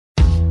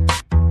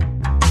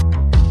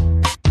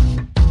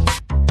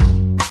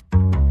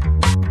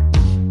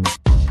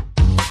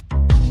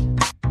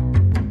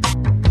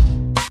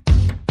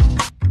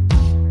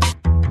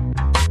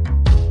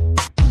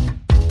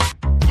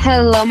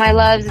Hello, my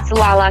loves. It's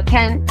Lala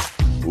Kent.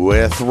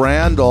 With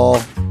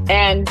Randall.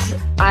 And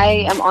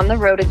I am on the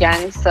road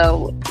again,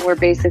 so we're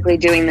basically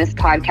doing this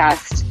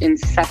podcast in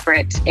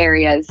separate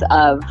areas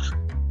of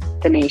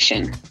the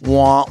nation.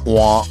 Wah,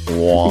 wah,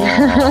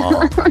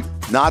 wah.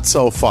 Not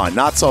so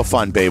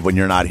fun, babe, when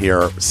you're not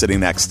here sitting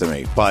next to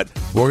me. But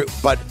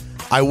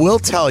I will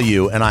tell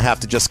you, and I have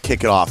to just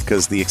kick it off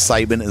because the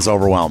excitement is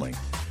overwhelming.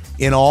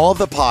 In all of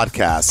the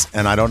podcasts,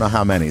 and I don't know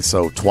how many,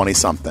 so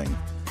 20-something,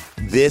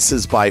 this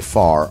is by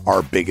far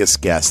our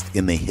biggest guest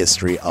in the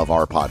history of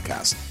our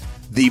podcast.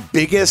 The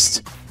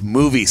biggest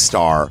movie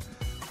star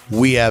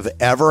we have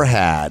ever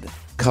had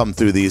come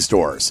through these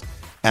doors.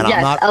 And yes,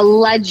 I'm not a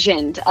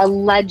legend.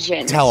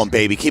 Tell him,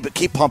 baby.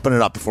 Keep pumping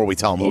it up before we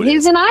tell him who it is.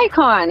 He's an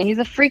icon. He's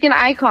a freaking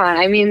icon.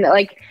 I mean,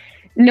 like,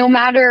 no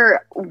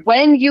matter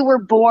when you were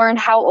born,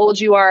 how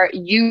old you are,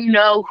 you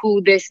know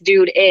who this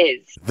dude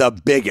is. The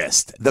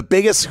biggest.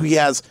 He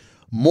has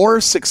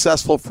more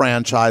successful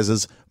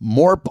franchises,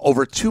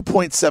 over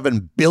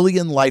 2.7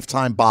 billion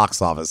lifetime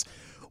box office.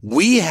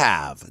 We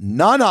have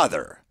none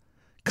other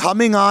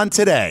coming on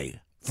today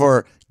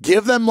for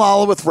Give Them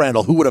Lala with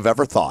Randall. Who would have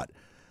ever thought?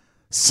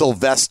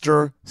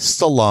 Sylvester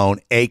Stallone,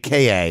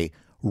 a.k.a.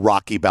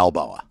 Rocky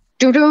Balboa.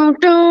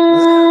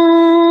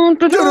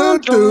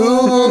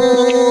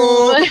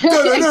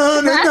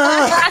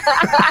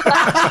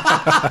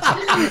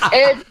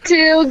 It's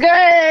too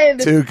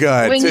good. Too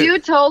good. When you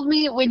told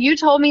me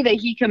that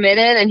he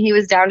committed and he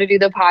was down to do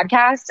the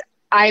podcast,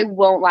 I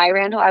won't lie,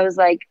 Randall. I was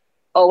like,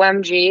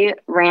 OMG,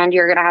 Rand,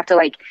 you're gonna have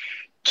to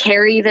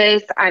carry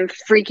this. I'm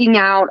freaking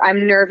out.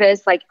 I'm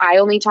nervous. I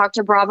only talk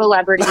to Bravo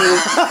celebrities.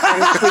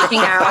 I'm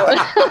freaking out.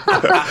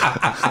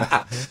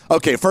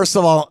 Okay, first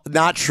of all,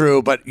 not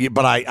true, but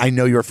I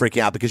know you're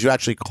freaking out because you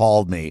actually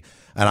called me,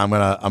 and I'm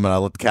gonna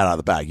let the cat out of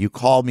the bag. You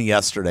called me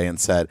yesterday and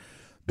said,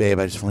 "Babe,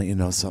 I just want you to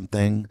know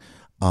something.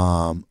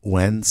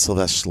 When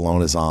Sylvester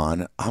Stallone is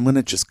on, I'm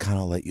gonna just kind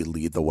of let you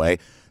lead the way."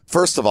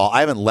 First of all,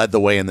 I haven't led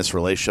the way in this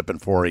relationship in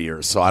 4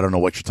 years, so I don't know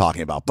what you're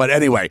talking about. But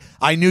anyway,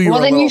 I knew you were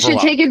a little Well, then you should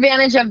take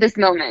advantage of this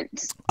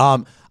moment.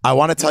 I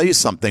want to tell you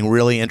something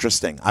really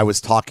interesting. I was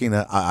talking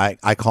to, I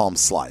call him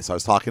Sly. So I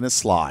was talking to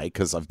Sly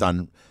because I've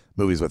done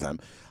movies with him.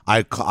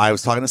 I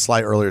was talking to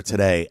Sly earlier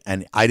today,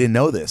 and I didn't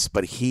know this,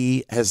 but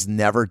he has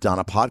never done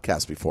a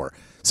podcast before.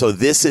 So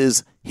this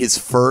is his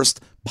first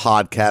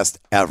podcast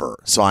ever.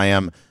 So I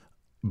am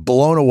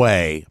blown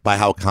away by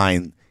how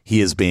kind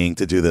he is being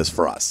to do this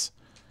for us.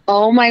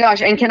 Oh my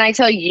gosh. And can I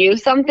tell you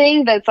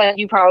something that's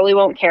you probably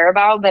won't care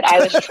about, but I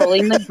was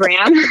trolling the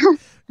gram.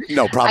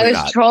 No, probably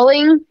not.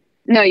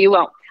 No, you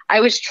won't.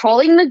 I was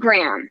trolling the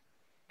gram,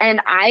 and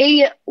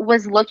I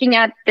was looking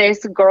at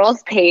this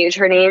girl's page.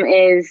 Her name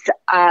is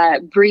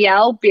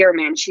Brielle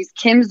Biermann. She's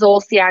Kim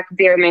Zolciak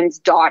Biermann's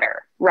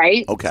daughter,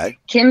 right? Okay.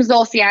 Kim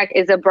Zolciak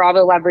is a Bravo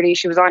celebrity.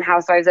 She was on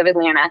Housewives of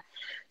Atlanta.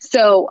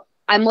 So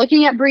I'm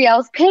looking at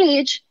Brielle's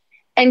page,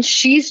 and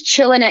she's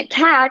chilling at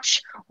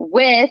Catch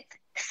with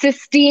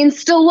Sistine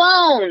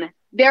Stallone.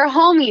 They're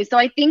homies. So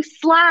I think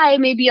Sly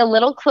may be a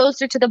little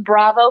closer to the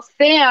Bravo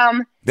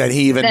fam than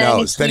he even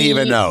knows.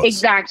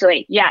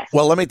 Exactly. Yes.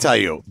 Well, let me tell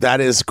you,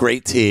 that is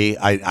great tea.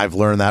 I've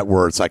learned that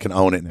word, so I can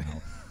own it now.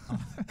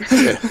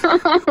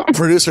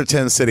 Producer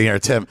Tim's sitting here.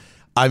 Tim,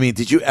 I mean,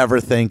 did you ever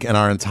think in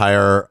our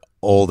entire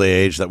old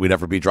age that we'd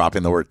ever be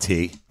dropping the word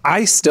tea?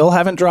 I still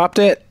haven't dropped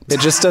it. It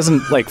just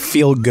doesn't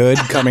feel good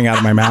coming out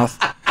of my mouth.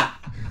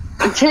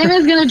 Tim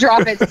is going to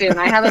drop it soon.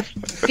 I have a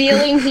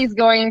feeling he's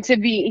going to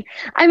be.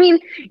 I mean,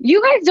 you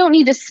guys don't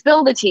need to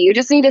spill the tea. You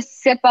just need to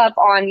sip up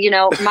on,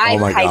 my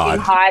piping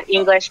hot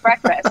English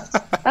breakfast.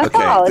 That's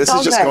all. This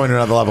is just going to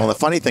another level. And the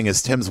funny thing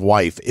is, Tim's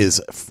wife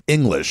is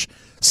English.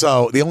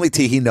 So the only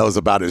tea he knows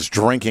about is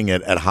drinking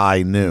it at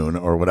high noon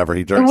or whatever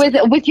he drinks.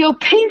 With your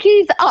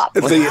pinkies up.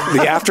 It's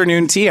the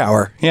afternoon tea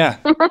hour. Yeah.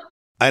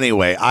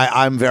 Anyway,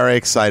 I'm very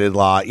excited,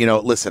 La.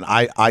 Listen,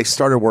 I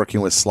started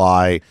working with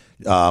Sly.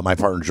 My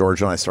partner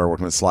Georgia and I started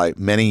working with Sly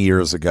many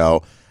years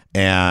ago,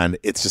 and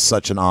it's just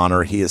such an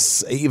honor. He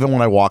is, even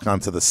when I walk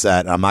onto the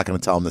set, and I'm not going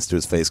to tell him this to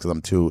his face because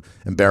I'm too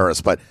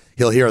embarrassed, but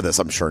he'll hear this,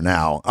 I'm sure,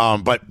 now.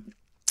 But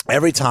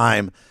every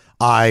time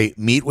I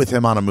meet with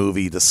him on a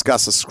movie,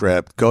 discuss a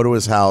script, go to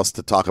his house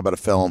to talk about a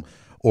film,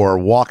 or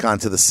walk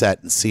onto the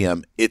set and see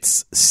him,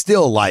 it's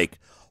still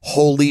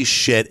holy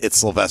shit, it's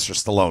Sylvester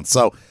Stallone.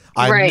 So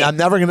I'm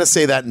never going to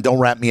say that, and don't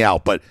rat me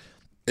out, but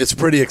it's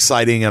pretty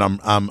exciting, and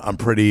I'm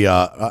pretty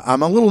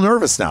I'm a little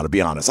nervous now, to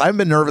be honest. I haven't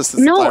been nervous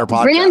this entire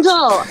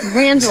podcast.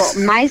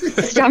 Randall, my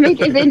stomach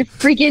is in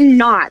freaking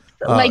knots.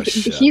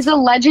 Shit. He's a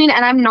legend,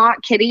 and I'm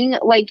not kidding.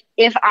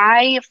 If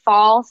I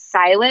fall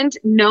silent,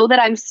 know that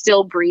I'm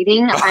still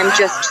breathing. I'm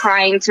just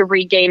trying to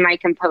regain my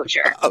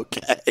composure.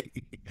 Okay.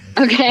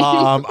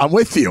 I'm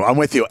with you.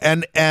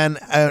 And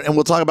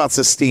we'll talk about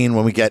Sistine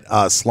when we get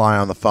Sly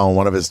on the phone,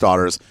 one of his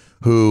daughters,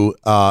 who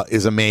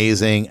is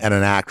amazing and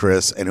an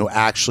actress, and who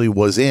actually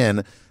was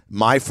in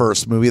my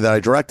first movie that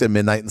I directed,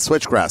 Midnight in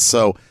Switchgrass.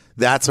 So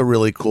that's a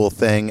really cool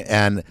thing.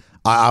 And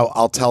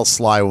I'll tell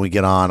Sly when we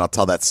get on. I'll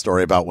tell that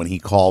story about when he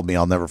called me.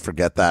 I'll never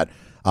forget that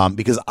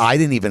because I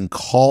didn't even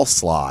call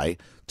Sly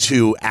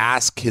to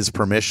ask his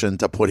permission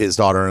to put his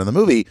daughter in the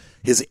movie,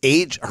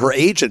 her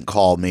agent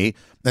called me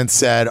and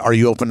said, "Are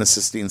you open to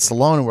Sistine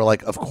Stallone?" And we're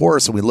like, "Of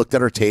course." And we looked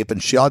at her tape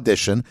and she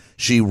auditioned.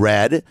 She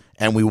read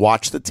and we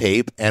watched the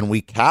tape and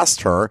we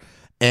cast her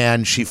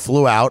and she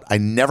flew out. I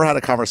never had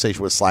a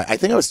conversation with Sly. I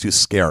think I was too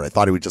scared. I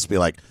thought he would just be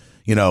like,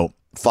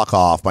 fuck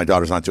off. My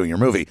daughter's not doing your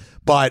movie.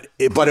 But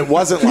it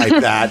wasn't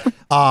like that.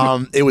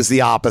 It was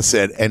the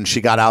opposite. And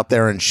she got out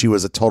there and she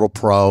was a total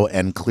pro,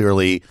 and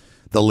clearly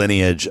the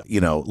lineage,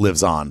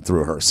 lives on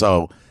through her.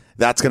 So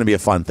that's going to be a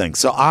fun thing.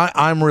 So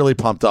I'm really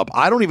pumped up.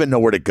 I don't even know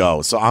where to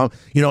go. So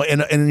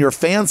and your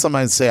fans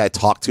sometimes say I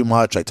talk too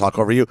much. I talk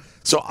over you.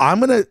 So I'm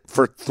going to,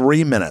 for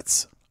 3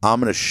 minutes, I'm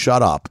going to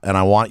shut up, and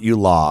I want you,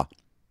 Law,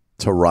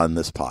 to run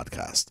this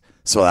podcast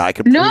so that I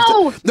can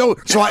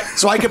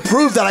so I can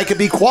prove that I can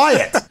be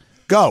quiet.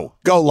 Go,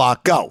 Law,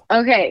 go.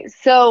 Okay,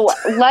 so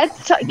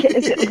let's talk.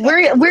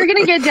 We're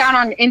gonna get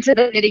down into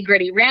the nitty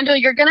gritty. Randall,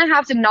 you're gonna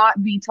have to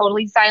not be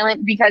totally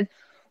silent because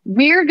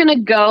we're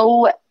gonna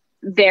go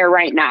there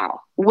right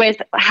now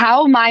with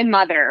how my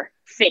mother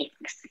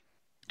thinks.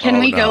 Can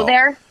we go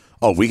there?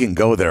 Oh, we can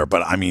go there,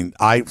 but I mean,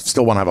 I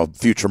still want to have a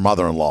future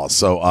mother-in-law.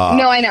 So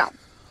no, I know.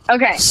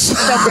 Okay, so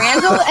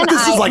Randall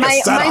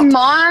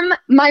and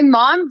my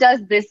mom does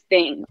this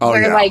thing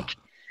where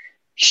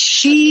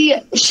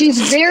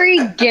she's very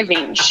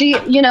giving. She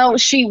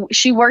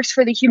works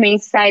for the Humane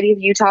Society of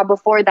Utah.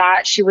 Before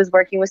that, she was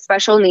working with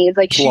special needs.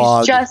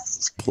 She's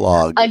just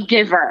a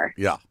giver.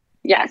 Yeah.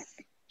 Yes.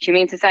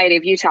 Humane Society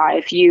of Utah.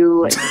 If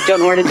you don't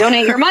know where to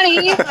donate your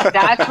money,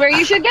 that's where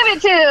you should give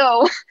it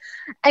to.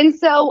 And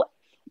so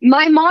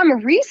my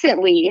mom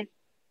recently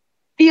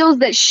feels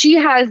that she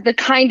has the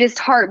kindest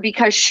heart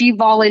because she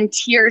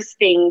volunteers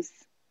things,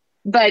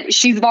 but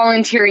she's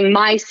volunteering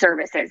my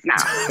services now.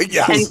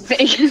 Yes.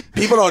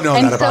 People don't know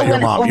that about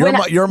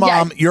your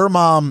mom. Your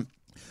mom,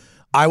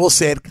 I will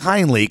say it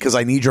kindly because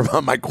I need your mom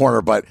in my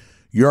corner, but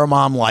your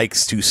mom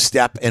likes to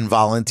step and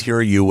volunteer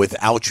you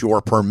without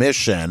your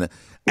permission.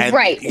 And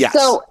right. Yes.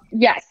 So,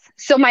 yes.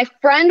 So my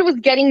friend was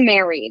getting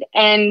married,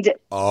 and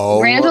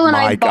Randall and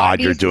I bought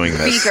these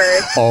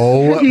speakers.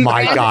 Oh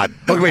my God!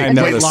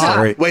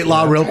 Wait,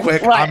 Law, real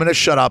quick. What? I'm going to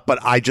shut up, but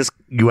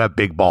you have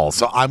big balls,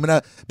 so I'm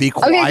going to be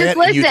quiet.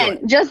 Okay,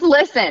 just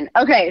listen.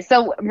 Okay,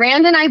 so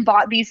Rand and I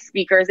bought these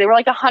speakers. They were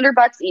like $100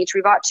 each.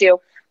 We bought 2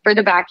 for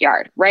the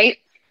backyard, right?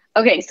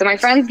 Okay, so my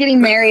friend's getting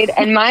married,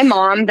 and my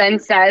mom then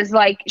says,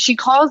 she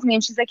calls me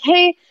and she's like,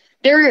 "Hey,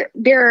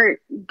 they're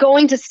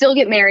going to still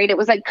get married. It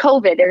was like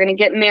COVID. They're going to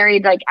get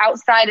married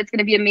outside. It's going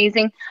to be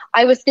amazing.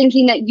 I was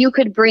thinking that you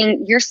could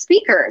bring your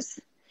speakers."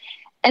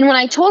 And when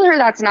I told her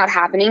that's not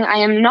happening, I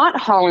am not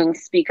hauling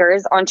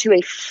speakers onto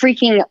a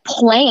freaking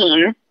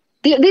plane.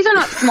 These are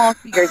not small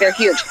speakers. They're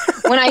huge.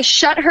 When I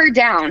shut her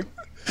down,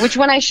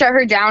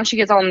 she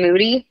gets all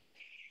moody.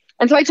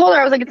 And so I told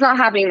her, I was like, "It's not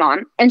happening,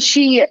 Mom." And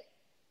she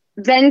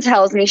then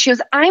tells me, she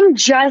goes, "I'm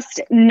just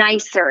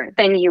nicer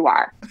than you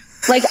are.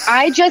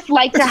 I just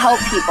like to help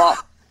people."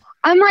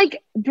 I'm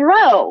like,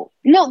 "Bro,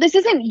 no, this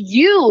isn't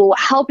you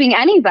helping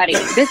anybody.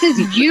 This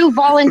is you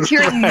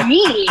volunteering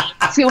me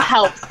to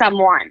help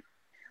someone.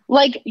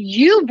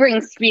 You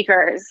bring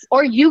speakers,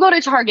 or you go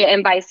to Target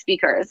and buy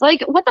speakers.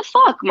 What the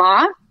fuck,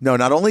 Ma?" No,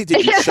 not only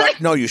did you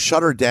you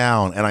shut her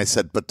down, and I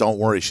said, "But don't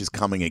worry, she's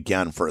coming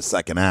again for a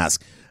second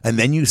ask." And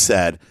then you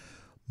said,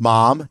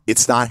 "Mom,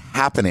 it's not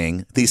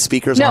happening. These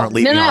speakers aren't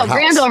leaving our house."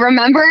 Randall,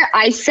 remember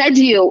I said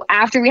to you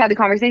after we had the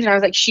conversation, I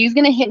was like, she's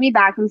going to hit me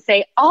back and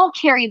say, "I'll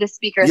carry the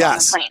speakers on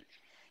the plane."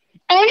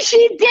 And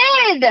she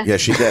did. Yeah,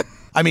 she did.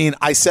 I mean,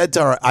 I said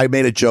to her, I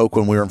made a joke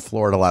when we were in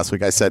Florida last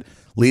week. I said,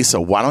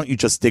 "Lisa, why don't you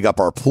just dig up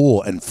our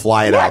pool and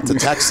fly it out to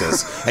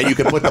Texas, and you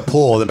can put the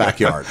pool in the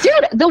backyard?"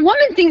 Dude, the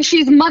woman thinks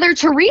she's Mother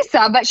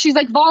Teresa, but she's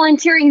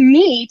volunteering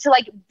me to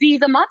be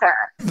the mother.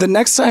 The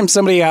next time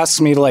somebody asks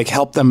me to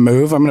help them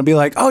move, I'm going to be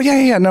like, "Oh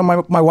yeah, no,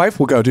 my wife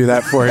will go do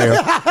that for you.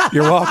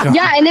 You're welcome."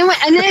 Yeah, and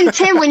then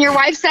Tim, when your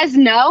wife says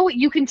no,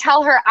 you can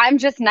tell her, "I'm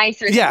just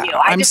nicer than you.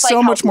 I'm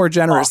so much more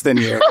generous than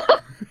you."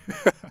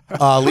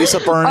 Lisa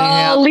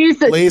Birmingham.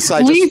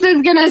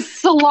 Lisa's gonna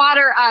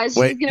slaughter us.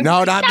 Wait,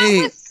 not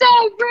me. Was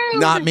so rude.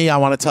 Not me. I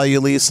want to tell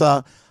you,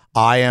 Lisa,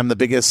 I am the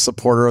biggest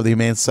supporter of the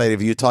Humane Society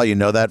of Utah. You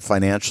know that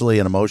financially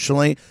and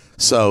emotionally.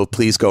 So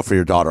please go for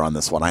your daughter on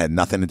this one. I had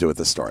nothing to do with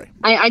this story.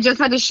 I just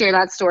had to share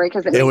that story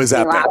because it was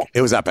epic. Loud.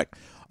 It was epic.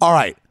 All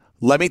right.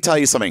 Let me tell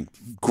you something.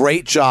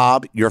 Great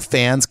job. Your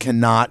fans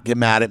cannot get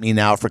mad at me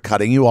now for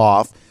cutting you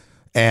off.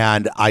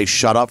 And I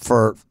shut up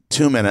for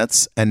 2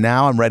 minutes, and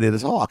now I'm ready to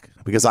talk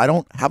because I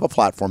don't have a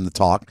platform to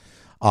talk.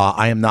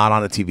 I am not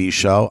on a TV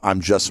show. I'm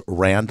just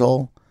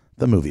Randall,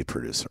 the movie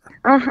producer.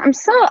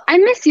 I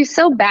miss you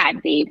so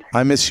bad, babe.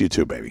 I miss you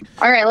too, baby.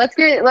 All right, let's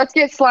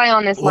get Sly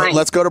on this line.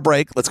 Let's go to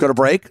break.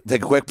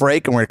 Take a quick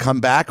break, and we're going to come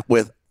back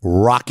with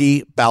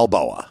Rocky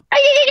Balboa.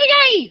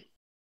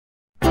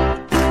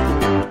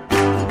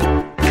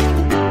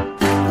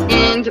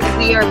 And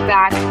we are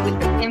back with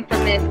the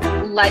infamous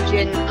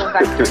legend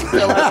Sylvester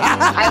Stallone.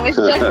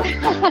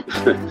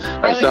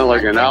 I sound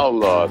like an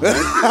outlaw.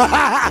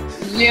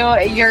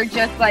 You're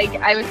just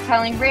I was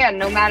telling Rand,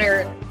 no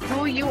matter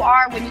who you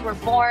are when you were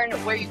born,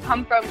 where you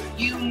come from,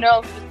 you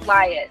know who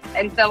Sly is.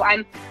 And so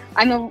I'm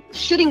a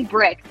shitting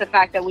brick the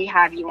fact that we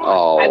have you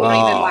on. I won't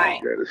even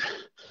lie.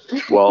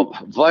 Well,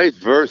 vice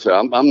versa.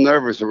 I'm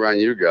nervous around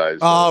you guys.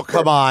 Oh,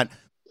 come on.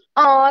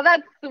 Oh,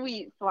 that's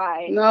sweet,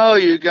 Sly. No,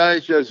 you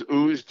guys just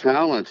ooze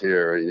talent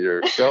here, and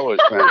your show is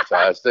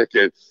fantastic.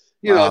 And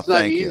it's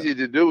not easy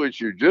to do what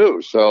you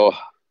do. So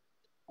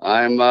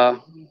I'll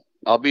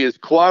be as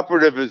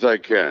cooperative as I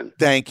can.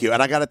 Thank you.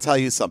 And I got to tell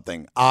you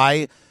something.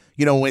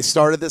 When we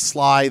started this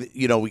Sly,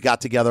 we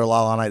got together,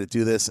 Lala and I, to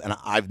do this, and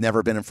I've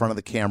never been in front of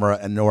the camera,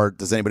 and nor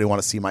does anybody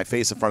want to see my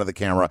face in front of the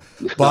camera.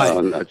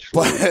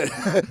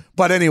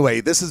 But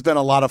anyway, this has been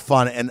a lot of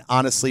fun. And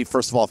honestly,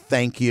 first of all,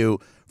 thank you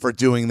for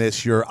doing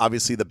this. You're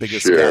obviously the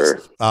biggest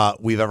guest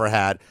we've ever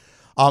had.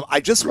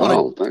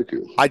 Thank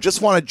you. I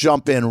just want to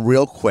jump in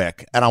real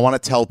quick, and I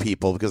want to tell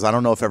people, because I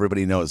don't know if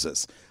everybody knows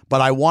this,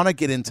 but I want to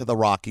get into the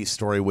Rocky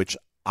story, which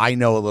I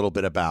know a little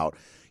bit about.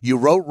 You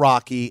wrote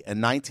Rocky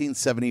in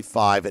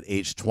 1975 at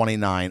age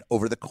 29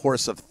 over the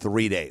course of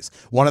 3 days.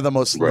 One of the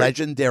most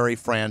legendary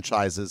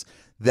franchises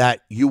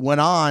that you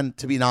went on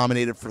to be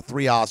nominated for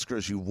 3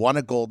 Oscars. You won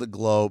a Golden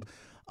Globe.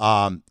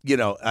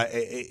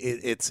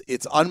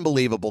 It's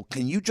unbelievable.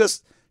 Can you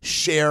just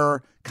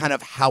share kind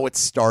of how it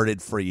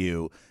started for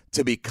you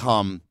to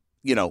become,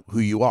 who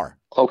you are?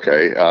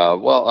 Okay.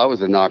 Well, I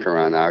was a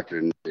knockaround actor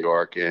in New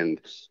York,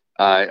 and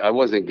I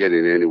wasn't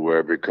getting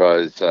anywhere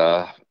because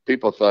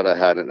people thought I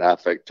had an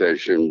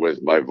affectation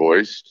with my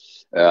voice.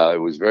 It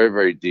was very,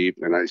 very deep,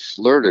 and I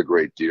slurred a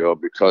great deal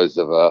because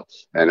of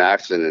an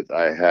accident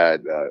I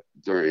had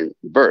during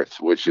birth,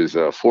 which is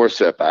a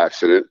forceps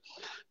accident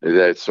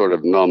that sort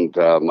of numbed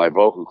my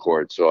vocal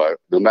cords. So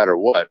no matter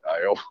what,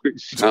 I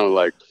always sound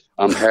like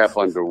I'm half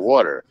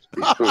underwater.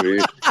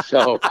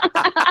 So,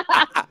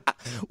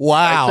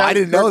 wow, I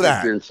didn't know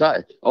that.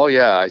 Inside. Oh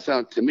yeah,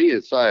 to me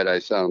inside, I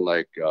sound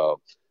like a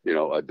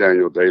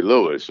Daniel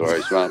Day-Lewis, or I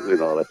sound,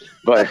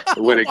 but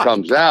when it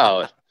comes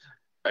out,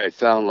 I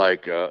sound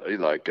like a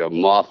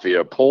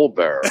mafia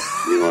pallbearer.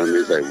 You know what I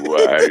mean? It's like,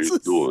 well, how you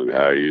doing?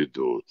 How you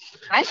doing?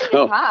 I think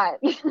it's hot.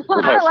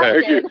 I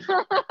like it.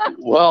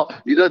 Well,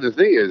 the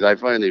thing is, I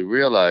finally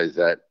realized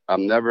that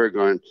I'm never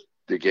going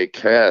to get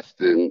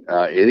cast in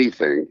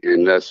anything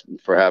unless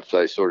perhaps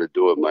I sort of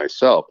do it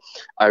myself.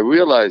 I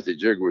realized the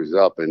jig was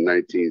up in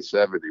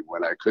 1970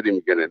 when I couldn't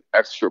even get an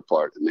extra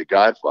part in The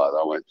Godfather.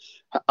 I went,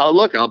 oh,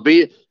 look, I'll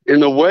be in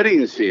the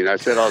wedding scene. I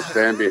said, I'll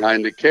stand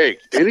behind the cake,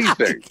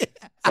 anything.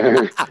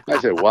 I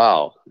said,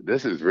 wow,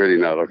 this is really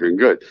not looking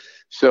good.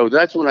 So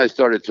that's when I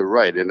started to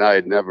write, and I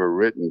had never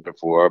written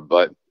before,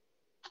 but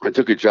I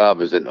took a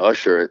job as an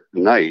usher at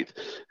night,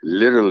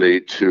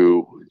 literally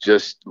to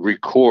just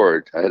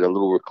record. I had a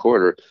little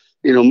recorder,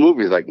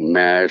 movies like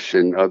MASH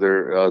and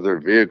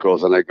other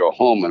vehicles, and I'd go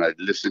home and I'd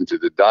listen to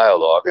the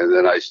dialogue, and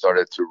then I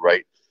started to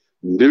write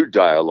new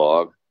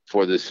dialogue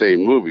for the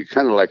same movie,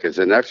 kind of like as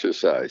an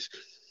exercise.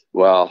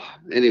 Well,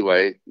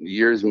 anyway,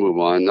 years move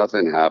on,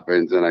 nothing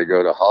happens, and I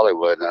go to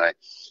Hollywood, and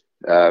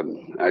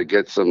I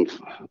get some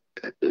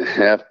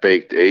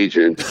half-baked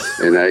agent,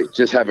 and I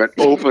just have an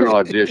open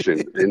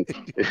audition, and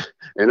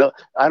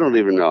I don't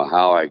even know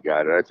how I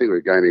got it. I think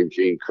a guy named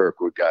Gene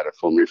Kirkwood got it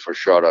for me for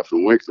Shardoff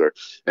and Winkler,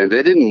 and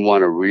they didn't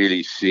want to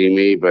really see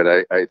me, but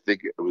I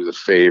think it was a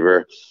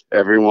favor.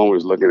 Everyone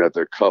was looking at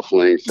their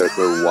cufflinks, at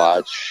their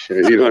watch,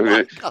 you know what I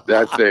mean?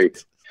 That thing.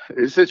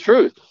 It's the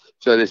truth.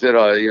 So they said,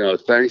 oh,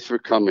 thanks for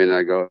coming.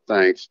 I go,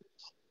 thanks.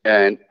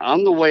 And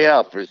on the way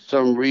out, for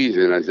some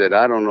reason, I said,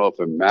 I don't know if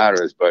it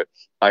matters, but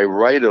I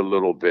write a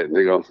little bit. And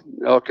they go,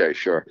 okay,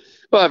 sure.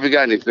 Well, if you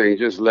got anything,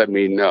 just let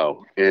me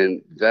know.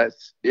 And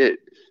that's it.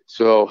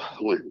 So I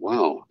went,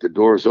 wow, the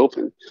door's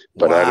open,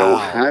 but I don't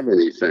have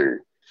anything.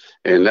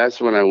 And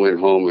that's when I went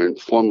home and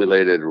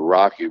formulated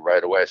Rocky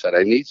right away. I said,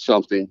 I need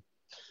something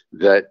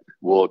that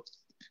will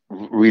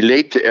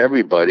relate to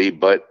everybody,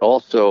 but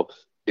also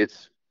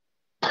it's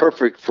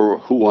perfect for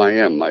who I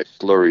am, my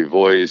slurry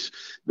voice,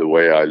 the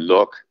way I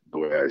look, the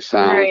way I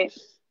sound. Right.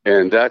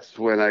 And that's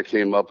when I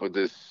came up with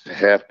this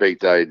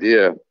half-baked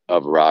idea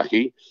of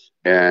Rocky.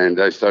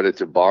 And I started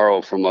to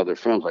borrow from other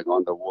films like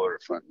On the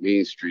Waterfront,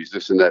 Mean Streets,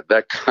 this and that.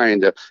 That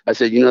kind of, I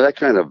said, that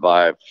kind of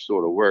vibe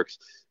sort of works.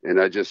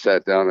 And I just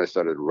sat down, I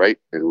started write.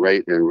 And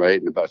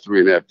about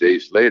 3.5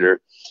 days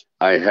later,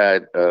 I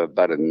had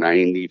about a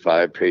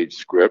 95-page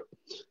script.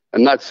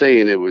 I'm not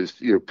saying it was,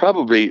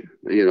 probably,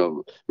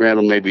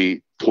 Randall,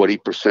 maybe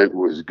 20%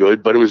 was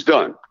good, but it was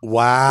done.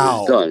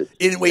 Wow.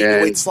 It was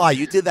done. Wait, Sly,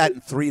 you did that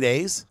in 3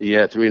 days?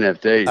 Yeah,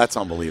 3.5 days. That's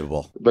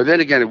unbelievable. But then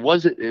again, it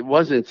wasn't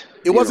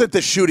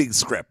the shooting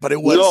script, but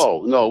it was.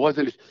 No, it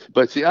wasn't.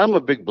 But see, I'm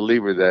a big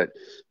believer that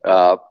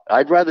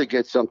I'd rather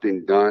get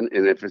something done,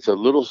 and if it's a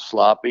little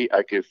sloppy,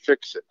 I can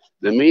fix it.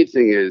 The main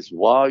thing is,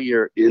 while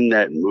you're in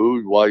that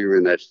mood, while you're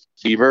in that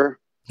fever,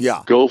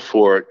 go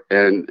for it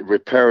and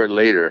repair it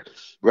later.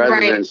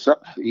 Rather than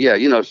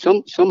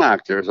some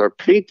actors or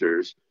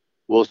painters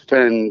will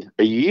spend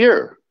a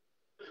year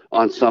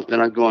on something.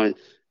 I'm going,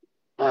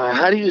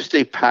 how do you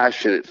stay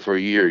passionate for a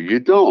year? You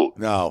don't.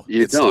 No,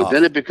 You it's don't. tough.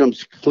 Then it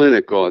becomes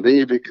clinical, and then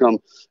you become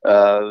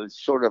you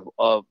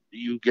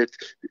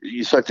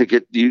start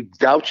to you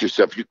doubt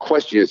yourself, you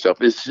question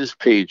yourself. Is this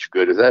page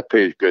good? Is that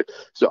page good?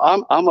 So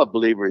I'm a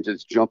believer in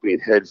just jumping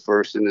head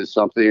first into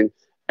something,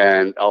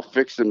 and I'll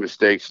fix the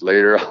mistakes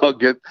later. I'll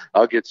get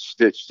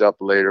stitched up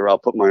later. I'll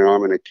put my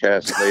arm in a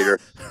cast later,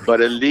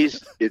 but at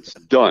least it's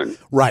done.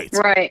 Right.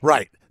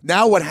 Right.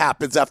 Now what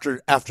happens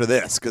after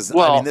this? Because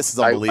I mean, this is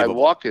unbelievable. I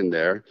walk in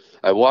there,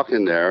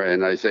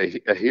 and I say,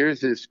 "Here's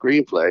his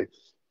screenplay,"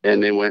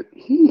 and they went,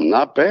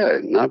 "Not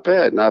bad, not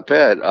bad, not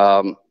bad.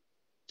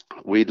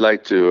 We'd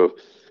like to,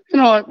 you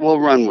know what? We'll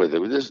run with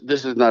it.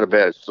 This is not a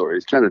bad story.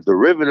 It's kind of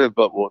derivative,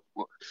 but we'll."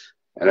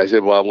 And I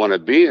said, "Well, I want to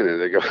be in it."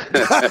 They go,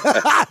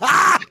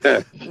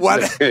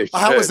 What?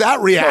 How was that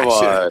reaction?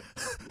 Come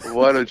on.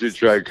 Why don't you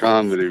try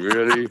comedy?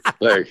 Really?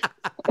 Like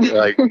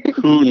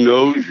who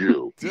knows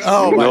you?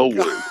 Oh, no my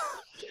God. one.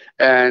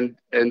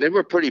 And they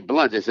were pretty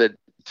blunt. They said,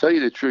 "Tell you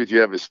the truth,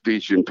 you have a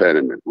speech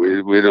impediment.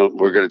 We're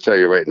going to tell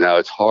you right now.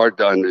 It's hard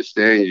to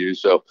understand you."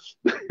 So,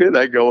 and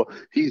I go,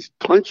 "He's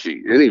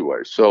punchy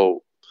anyway.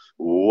 So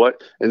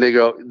what?" And they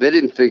go, they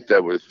didn't think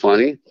that was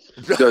funny,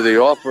 so they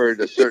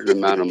offered a certain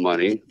amount of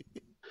money.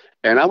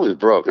 And I was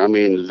broke. I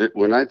mean,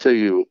 when I tell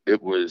you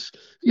it was,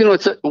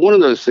 it's one of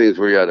those things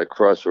where you're at a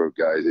crossroad,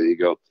 guys, and you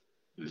go,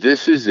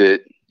 this is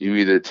it. You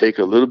either take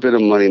a little bit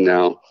of money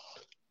now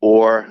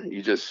or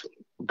you just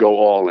go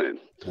all in.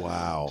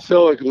 Wow.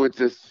 So it went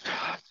to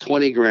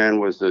 20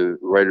 grand was the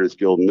Writers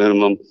Guild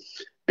minimum.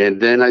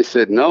 And then I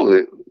said,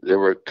 no, they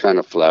were kind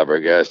of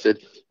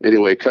flabbergasted.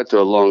 Anyway, cut to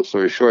a long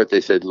story short,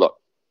 they said, look,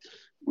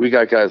 we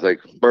got guys like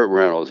Burt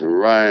Reynolds and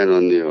Ryan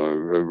O'Neal,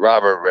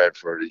 Robert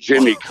Redford, and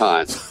Jimmy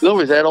Kahn. In other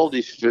words, they had all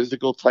these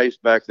physical types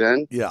back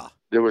then. Yeah.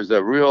 There was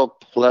a real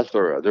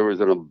plethora. There was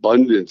an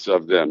abundance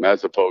of them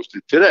as opposed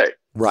to today.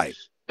 Right.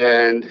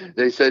 And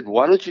they said,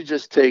 why don't you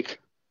just take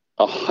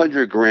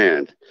 100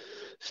 grand?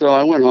 So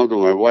I went home to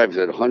my wife,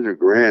 said 100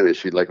 grand, and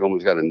she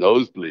almost got a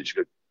nosebleed. She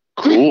goes,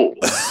 cool.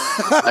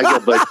 I go,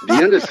 but do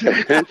you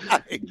understand?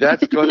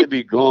 That's going to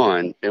be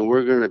gone, and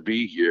we're going to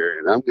be here,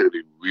 and I'm going to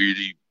be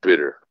really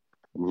bitter.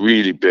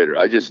 Really bitter.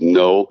 I just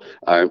know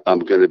I'm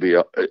going to be,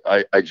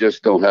 I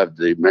just don't have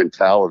the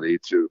mentality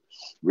to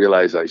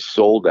realize I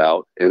sold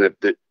out. And if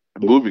the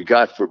movie,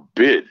 God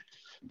forbid,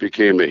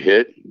 became a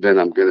hit, then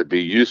I'm going to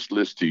be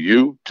useless to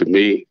you, to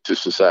me, to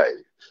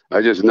society.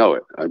 I just know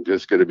it. I'm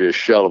just going to be a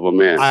shell of a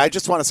man. I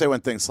just want to say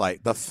one thing,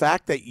 Slight. The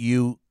fact that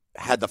you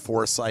had the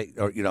foresight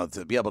or,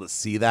 to be able to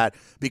see that,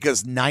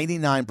 because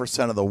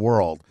 99% of the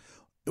world,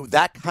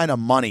 that kind of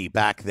money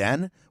back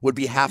then would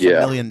be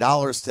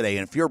 $500,000 today.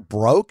 And if you're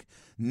broke,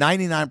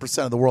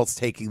 99% of the world's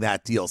taking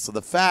that deal. So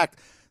the fact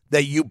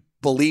that you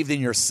believed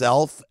in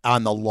yourself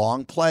on the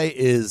long play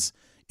is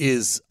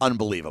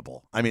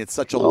unbelievable. I mean, it's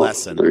such a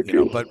lesson,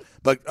 but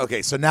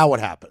okay. So now what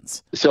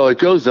happens? So it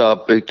goes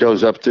up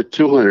to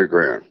 200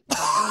 grand.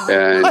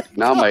 And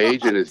now my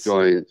agent is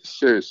going,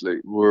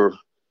 seriously,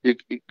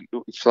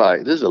 it's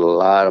like, this is a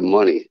lot of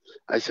money.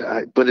 I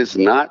said, but it's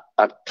not,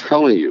 I'm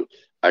telling you,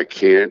 I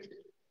can't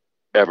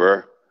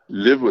ever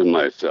live with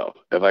myself.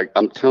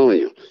 I'm telling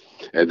you.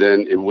 And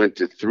then it went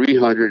to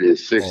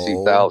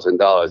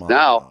 $360,000.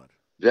 Now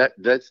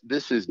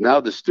this is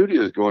now the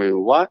studio is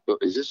going, what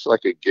is this,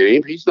 like a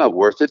game? He's not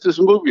worth it. This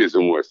movie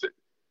isn't worth it.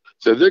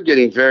 So they're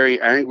getting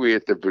very angry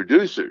at the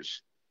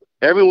producers.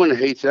 Everyone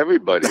hates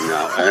everybody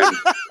now. And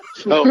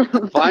so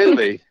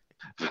finally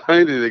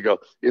they go,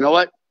 you know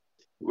what?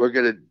 We'll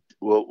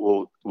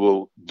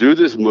do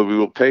this movie.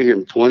 We'll pay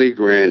him 20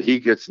 grand. He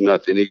gets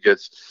nothing. He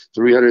gets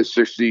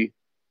 $360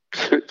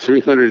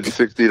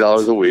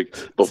 a week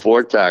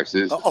before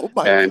taxes.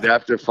 And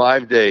after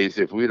 5 days,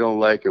 if we don't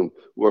like him,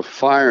 we're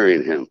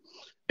firing him.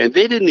 And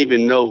they didn't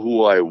even know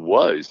who I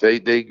was.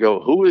 They go,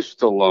 who is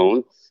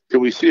Stallone? Can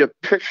we see a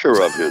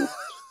picture of him?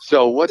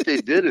 So what they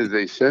did is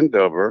they sent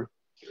over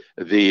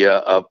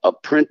a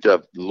print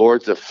of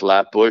Lords of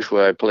Flatbush,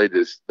 where I played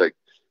this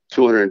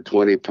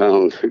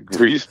 220-pound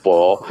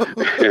greaseball.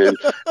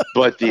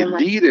 But the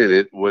lead in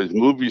it was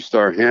movie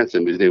star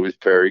handsome. His name was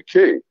Perry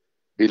King.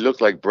 He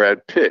looked like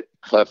Brad Pitt,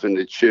 cleft in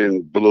the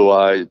chin, blue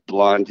eyes,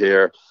 blonde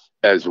hair,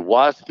 as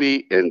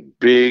waspy and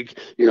big,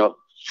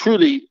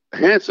 truly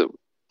handsome.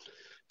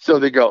 So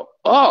they go,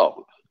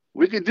 oh,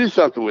 we could do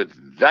something with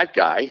that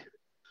guy.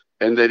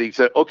 And then he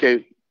said,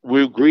 okay,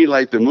 we'll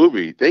greenlight the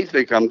movie. They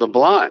think I'm the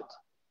blonde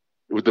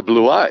with the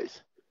blue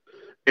eyes.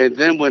 And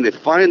then when it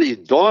finally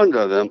dawned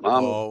on them,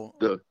 I'm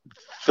the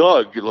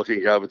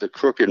thug-looking guy with the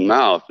crooked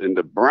mouth and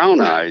the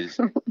brown eyes,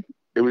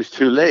 it was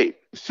too late.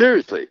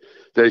 Seriously.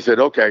 They said,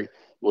 okay,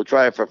 we'll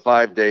try it for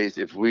 5 days.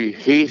 If we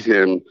hate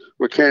him,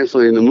 we're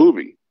canceling the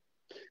movie.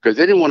 Because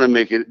they didn't want to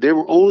make it. They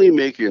were only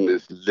making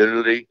this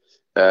literally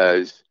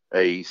as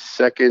a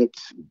second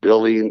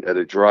billing at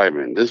a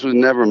drive-in. This was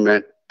never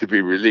meant to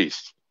be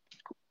released.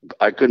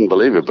 I couldn't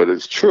believe it, but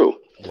it's true.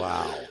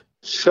 Wow.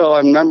 So I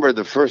remember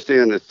the first day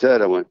on the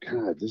set, I went,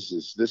 God, this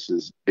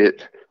is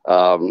it.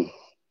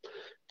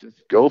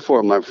 just go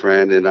for it, my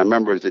friend. And I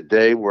remember it's a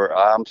day where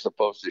I'm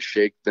supposed to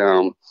shake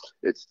down.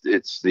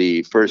 It's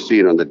the first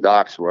scene on the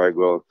docks where I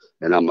go,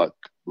 and I'm a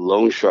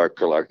loan shark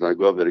collector. I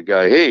go up to the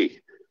guy, hey,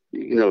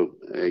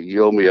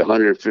 you owe me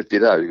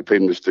 $150. You pay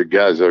Mr.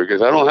 Gazzo. He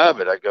goes, I don't have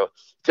it. I go,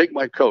 take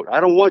my coat. I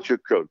don't want your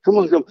coat. Come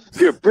on, come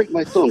here, break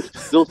my thumbs.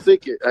 They'll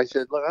think it. I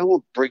said, look, I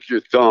won't break your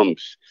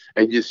thumbs.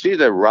 And you see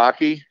that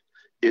Rocky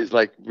is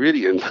like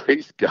really a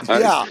nice guy.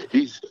 Yeah.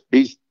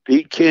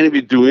 He can't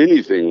even do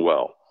anything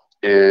well.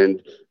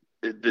 And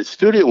the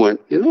studio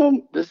went,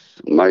 this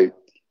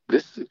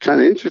is kind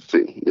of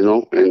interesting,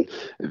 and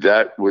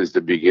that was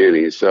the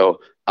beginning. So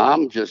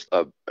I'm just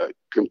a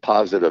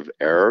composite of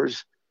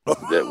errors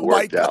that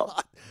worked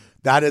out.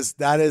 That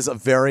is a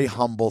very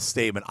humble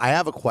statement. I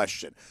have a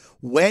question.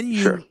 When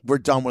you were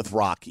done with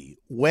Rocky,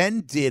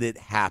 when did it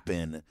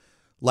happen?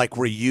 Like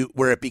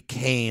where it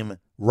became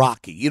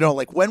Rocky?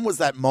 Like when was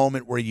that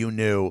moment where you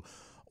knew,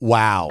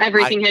 wow,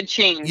 everything had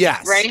changed?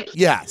 Yes, right.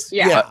 Yes,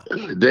 yeah.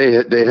 They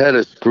had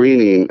a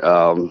screening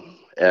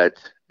at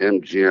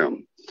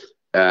MGM,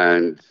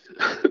 and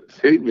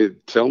they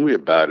didn't tell me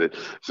about it.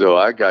 So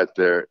I got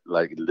there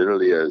like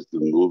literally as the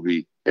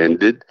movie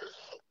ended.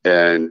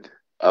 And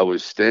I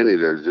was standing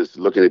there just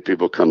looking at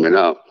people coming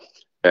up,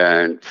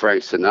 and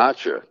Frank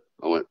Sinatra.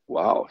 I went,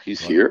 "Wow,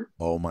 he's here!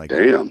 Oh my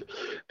damn!" God.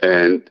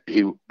 And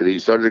he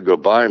started to go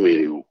by me.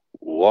 And he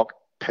walked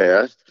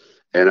past,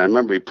 and I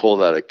remember he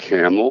pulled out a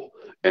Camel,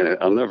 and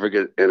I'll never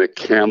forget, and a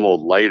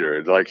Camel lighter.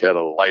 It like had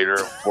a lighter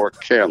for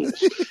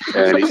camels,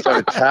 and he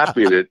started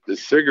tapping the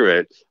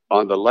cigarette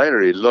on the lighter.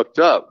 And he looked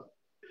up.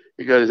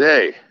 He goes,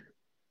 "Hey,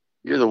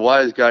 you're the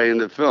wise guy in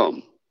the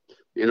film.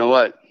 You know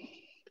what?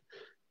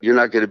 You're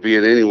not going to be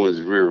in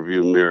anyone's rear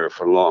view mirror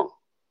for long."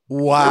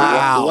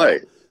 Wow.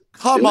 Away.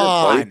 Come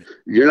on.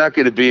 You're not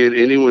going to be in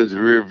anyone's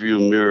rear view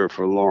mirror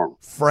for long.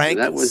 Frank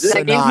Sinatra.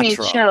 That gives me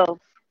chills.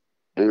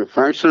 And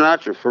Frank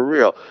Sinatra, for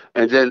real.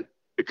 And then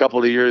a couple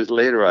of years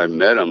later, I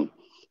met him,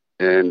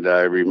 and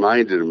I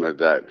reminded him of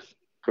that. Of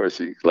course,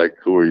 he's like,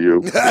 "Who are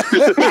you?" but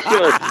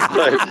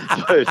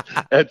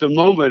at the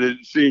moment,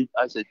 it seemed,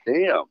 I said,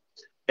 damn.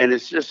 And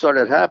it's just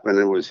started happening.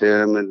 It was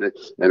him and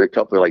a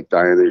couple like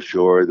Diana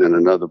Shore. Then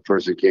another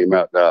person came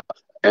out,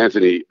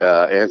 Anthony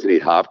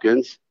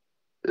Hopkins.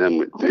 And I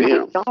went,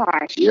 damn. Oh my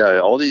gosh. Yeah,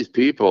 all these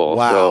people.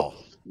 Wow. So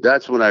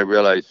that's when I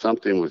realized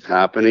something was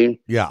happening.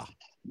 Yeah.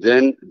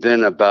 Then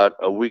about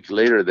a week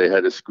later, they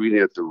had a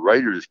screening at the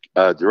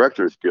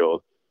Directors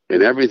Guild,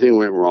 and everything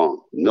went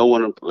wrong. No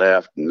one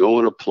laughed. No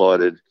one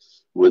applauded.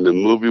 When the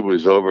movie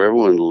was over,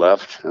 everyone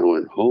left. I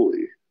went,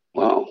 holy,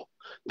 wow.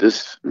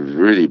 This is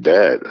really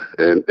bad.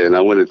 And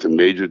I went into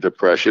major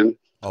depression.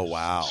 Oh,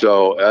 wow.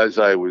 So as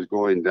I was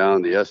going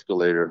down the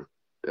escalator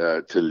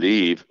to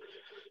leave,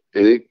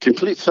 in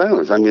complete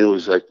silence. I mean, it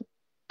was like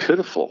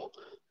pitiful.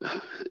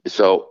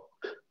 So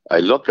I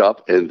look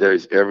up and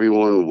there's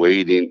everyone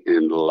waiting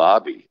in the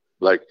lobby.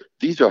 Like,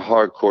 these are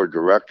hardcore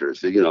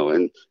directors,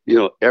 and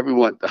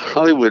everyone,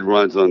 Hollywood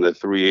runs on the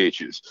 3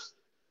 H's.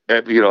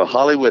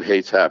 Hollywood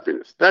hates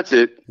happiness. That's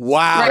it.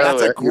 Wow.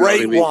 That's a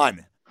great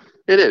one.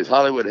 It is.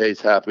 Hollywood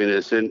hates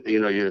happiness, and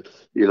you're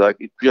like,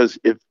 because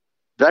if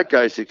that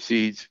guy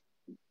succeeds,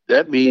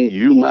 that means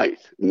you might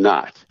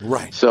not.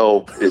 Right.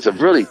 So it's a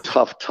really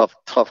tough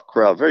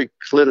crowd, very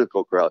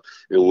clinical crowd.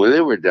 And when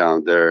they were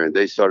down there and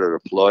they started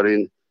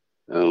applauding,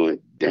 I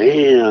went,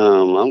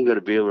 damn, I'm going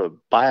to be able to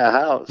buy a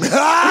house.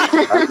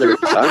 I'm going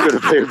to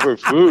pay for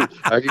food.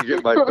 I can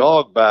get my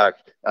dog back.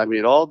 I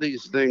mean, all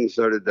these things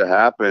started to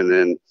happen,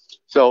 and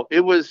so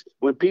it was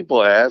when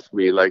people ask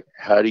me like,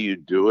 how do you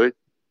do it?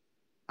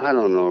 I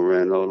don't know,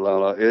 Randall.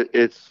 Lala.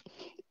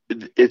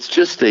 It's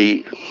just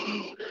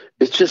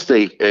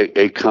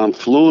a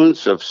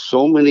confluence of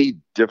so many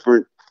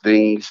different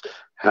things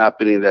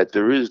happening that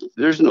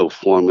there's no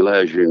formula,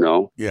 as you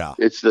know. Yeah.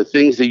 It's the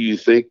things that you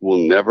think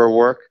will never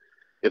work.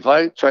 If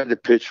I tried to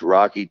pitch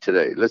Rocky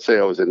today, let's say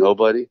I was a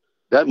nobody,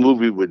 that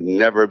movie would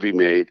never be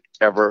made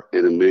ever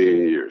in a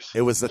million years.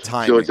 It was the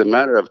timing. So it's a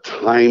matter of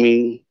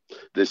timing.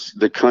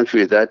 The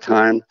country at that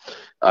time,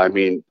 I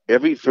mean,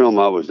 every film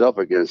I was up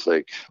against,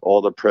 like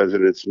All the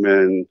President's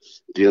Men,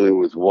 dealing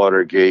with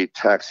Watergate,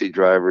 Taxi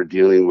Driver,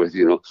 dealing with,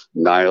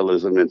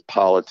 nihilism in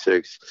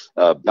politics,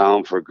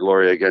 Bound for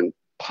Glory, again,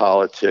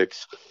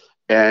 politics.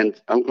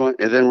 And and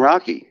then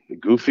Rocky, a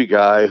goofy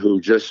guy who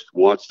just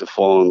wants to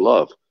fall in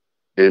love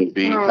and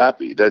be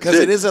happy. That's it. Because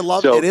it is a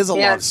love. It is a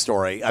love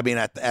story. I mean,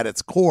 at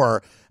its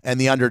core, and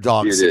the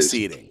underdog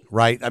succeeding,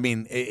 right? I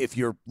mean, if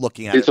you're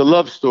looking at it's a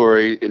love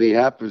story, and he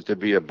happens to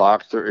be a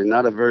boxer and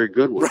not a very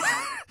good one.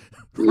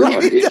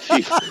 Right.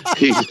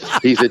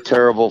 He's a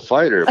terrible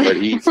fighter, but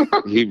he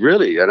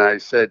really. And I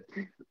said,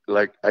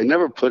 like, I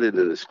never put it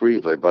in the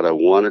screenplay, but I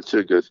wanted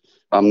to because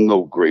I'm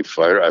no great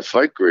fighter. I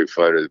fight great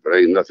fighters, but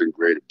ain't nothing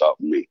great about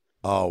me.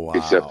 Oh wow!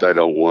 Except I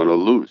don't want to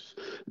lose.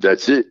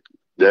 That's it.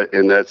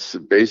 That's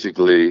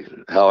basically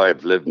how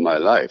I've lived my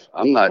life.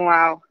 I'm not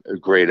a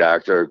great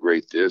actor, a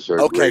great this, or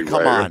a great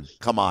writer.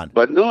 Come on.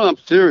 But no, I'm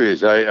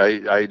serious.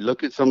 I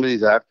look at some of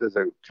these actors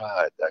and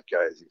God, that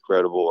guy is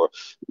incredible. Or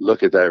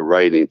look at that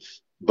writing.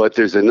 But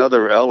there's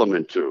another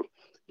element too.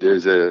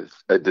 There's a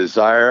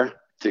desire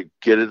to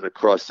get it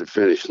across the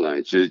finish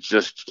line. To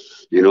just,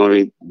 you know what I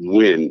mean,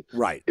 win.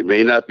 Right. It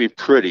may not be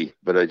pretty,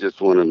 but I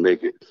just want to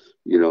make it,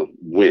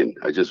 win.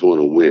 I just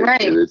want to win.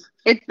 Right. And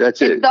it's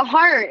the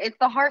heart. It's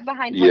the heart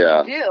behind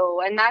what you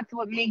do. And that's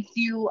what makes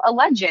you a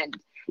legend.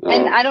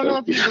 And I don't know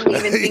if you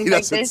believe in things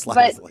like this,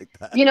 but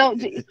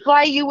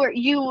Sly,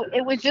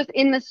 it was just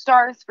in the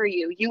stars for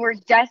you. You were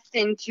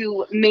destined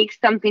to make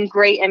something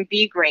great and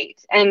be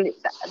great. And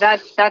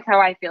that's how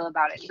I feel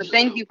about it. So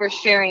thank you for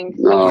sharing.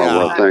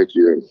 Thank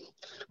you.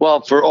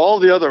 Well, for all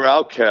the other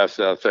outcasts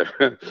out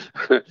there,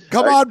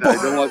 come on,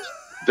 boy.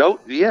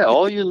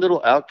 All you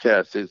little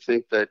outcasts that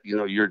think that,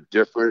 you're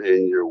different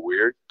and you're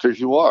weird, because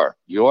you are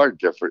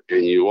different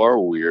and you are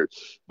weird.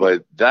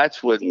 But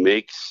that's what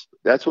makes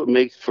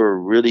for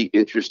really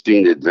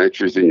interesting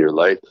adventures in your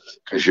life,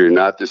 because you're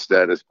not the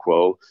status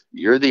quo.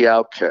 You're the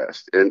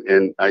outcast.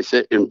 And I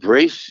said,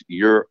 embrace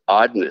your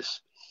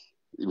oddness.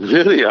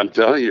 Really, I'm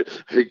telling you,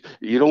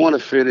 you don't want to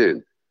fit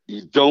in.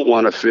 You don't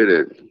want to fit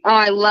in. Oh,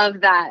 I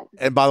love that.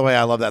 And by the way,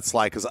 I love that,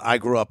 Sly, because I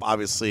grew up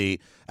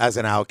obviously as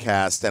an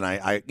outcast, and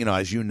I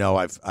as you know,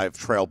 I've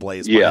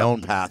trailblazed my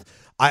own path.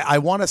 I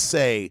want to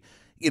say,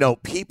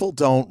 people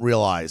don't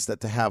realize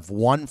that to have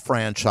one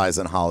franchise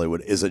in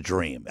Hollywood is a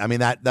dream. I mean,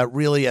 that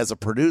really, as a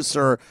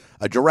producer,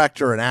 a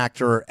director, an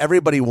actor,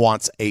 everybody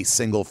wants a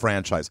single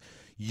franchise.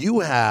 You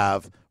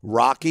have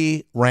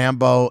Rocky,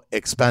 Rambo,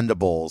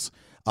 Expendables,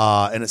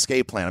 and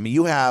Escape Plan. I mean,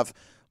 you have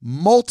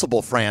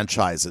multiple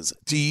franchises.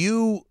 Do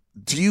you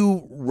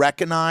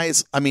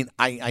recognize? I mean,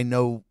 I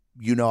know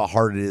how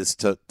hard it is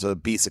to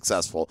be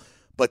successful,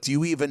 but do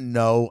you even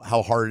know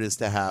how hard it is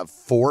to have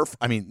four?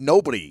 I mean,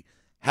 nobody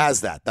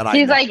has that.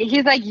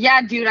 He's like,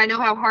 yeah, dude, I know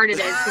how hard it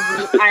is.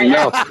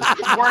 I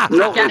worked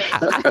to get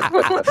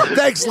it.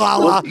 Thanks,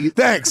 Lala.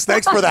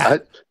 Thanks for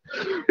that.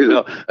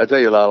 I tell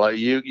you, Lala,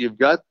 you've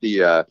got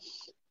the,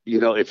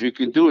 if you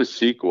can do a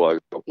sequel,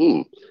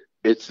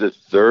 it's the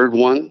third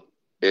one.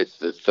 It's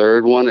the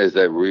third one. Is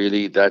that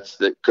really? That's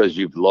because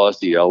you've lost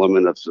the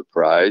element of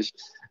surprise.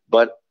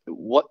 But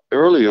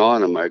early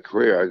on in my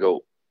career, I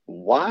go,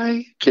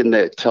 why can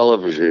that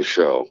television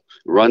show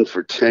run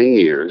for 10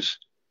 years?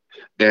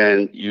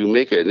 And you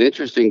make an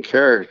interesting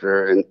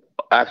character, and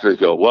actors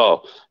go,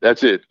 well,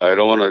 that's it. I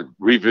don't want to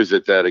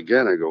revisit that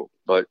again. I go,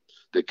 but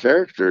the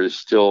character is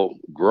still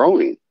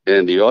growing,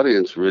 and the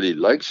audience really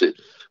likes it.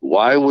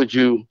 Why would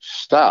you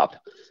stop?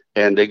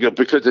 And they go,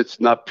 because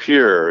it's not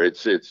pure.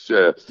 It's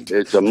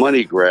a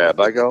money grab.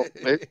 I go,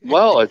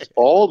 it's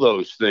all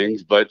those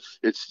things, but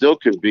it still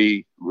can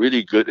be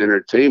really good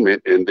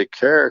entertainment, and the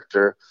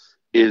character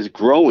is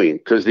growing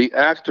because the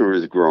actor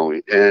is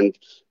growing. And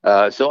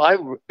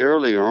so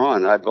earlier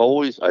on, I've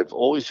always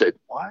said,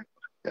 why?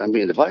 I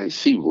mean, if I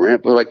see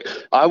Rambo, like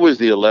I was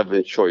the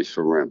 11th choice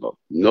for Rambo.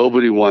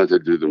 Nobody wanted to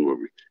do the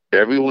movie.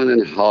 Everyone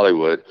in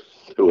Hollywood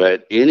who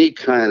had any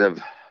kind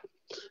of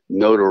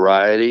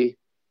notoriety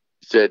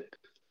said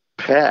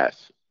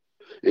pass,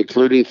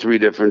 including 3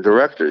 different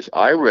directors.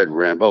 I read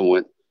Rambo and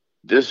went,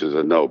 this is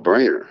a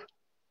no-brainer.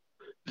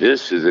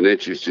 This is an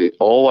interesting,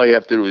 all I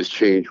have to do is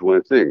change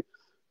one thing.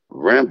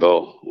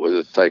 Rambo was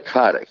a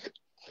psychotic.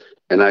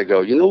 And I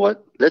go, you know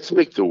what? Let's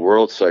make the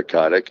world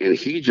psychotic. And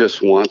he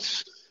just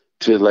wants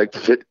to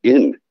fit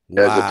in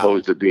as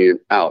opposed to being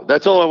out.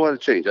 That's all I want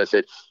to change. I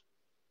said,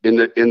 in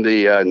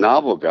the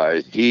novel,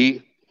 guys,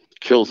 he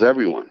kills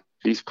everyone.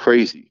 He's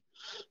crazy.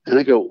 And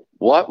I go,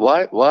 what?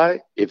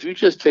 Why? If you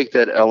just take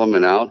that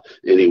element out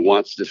and he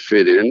wants to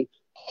fit in,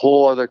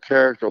 whole other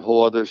character,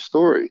 whole other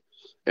story.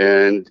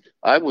 And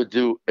I would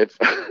do, if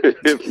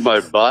my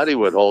body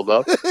would hold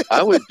up,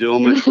 I would do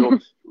him until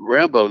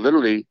Rambo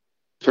literally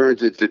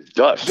turns into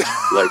dust.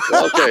 Like,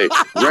 okay,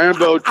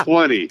 Rambo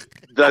 20,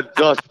 the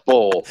Dust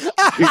Bowl.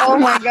 Oh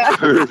my God.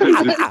 Turns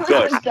into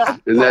dust.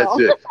 And that's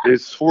it.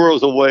 It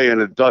swirls away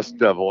in a dust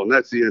devil, and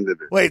that's the end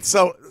of it. Wait,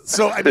 so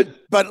I mean,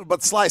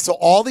 but Sly, so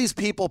all these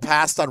people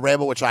passed on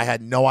Rambo, which I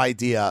had no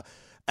idea.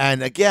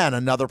 And again,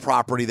 another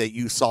property that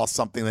you saw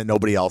something that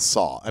nobody else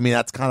saw. I mean,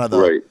 that's kind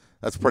of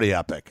that's pretty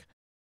epic.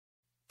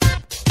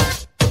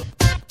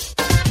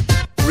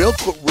 Real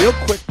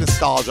quick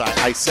nostalgia.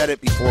 I said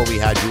it before we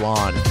had you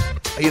on.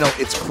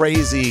 It's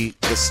crazy,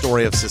 the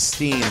story of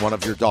Sistine, one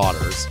of your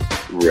daughters,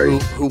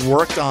 who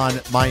worked on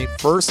my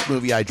first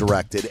movie I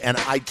directed. And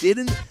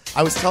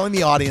I was telling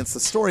the audience the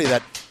story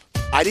that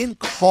I didn't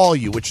call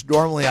you, which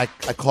normally I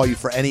call you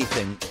for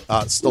anything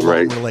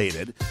Stallone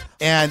related.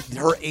 And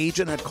her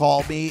agent had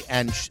called me,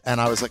 and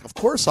I was like, of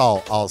course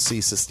I'll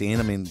see Sistine.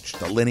 I mean,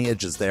 the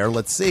lineage is there.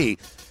 Let's see.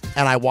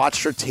 And I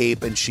watched her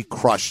tape, and she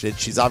crushed it.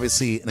 She's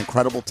obviously an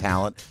incredible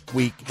talent.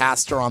 We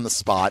cast her on the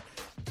spot.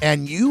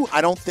 And you,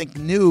 I don't think,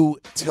 knew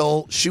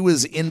till she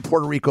was in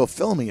Puerto Rico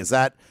filming. Is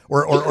that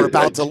or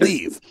about to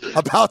leave?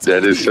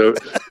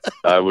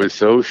 I was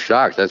so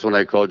shocked. That's when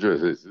I called you.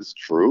 Is this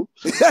true?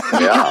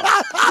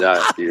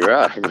 Yeah, you're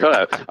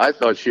right. I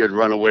thought she had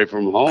run away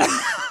from home.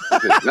 I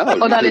said,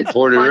 no, she's in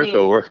Puerto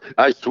Rico.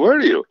 I swear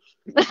to you.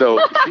 So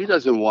she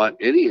doesn't want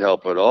any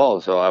help at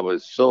all. So I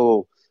was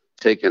so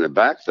taken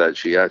aback that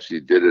she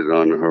actually did it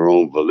on her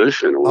own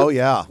volition. Oh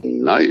yeah,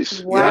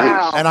 nice.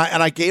 Wow. Nice.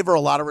 and I gave her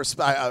a lot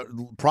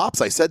of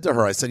props. I said to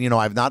her, I said,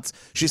 I've not.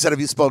 She said, have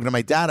you spoken to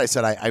my dad? I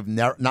said, I've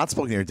never not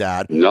spoken to your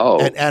dad. No.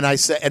 And I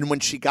said, and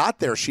when she got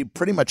there, she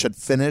pretty much had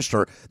finished,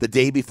 or the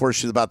day before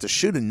she was about to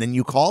shoot, and then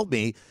you called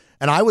me,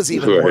 and I was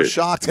even more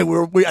shocked. And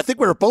I think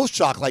we were both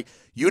shocked. Like,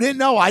 you didn't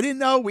know, I didn't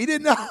know, we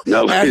didn't know.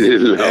 No, we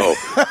didn't know.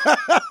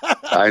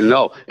 I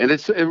know, and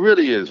it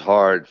really is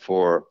hard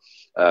for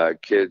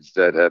kids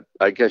that have,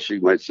 I guess you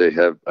might say,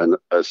 have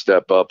a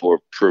step up or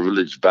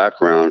privileged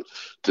background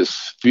to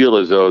feel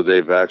as though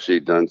they've actually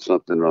done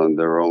something on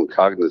their own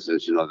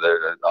cognizance,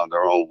 they're on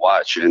their own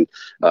watch. And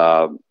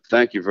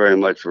thank you very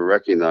much for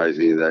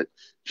recognizing that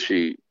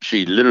she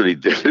literally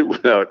did it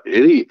without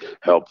any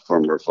help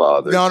from her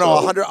father. No,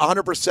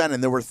 100%.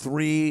 And there were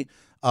 3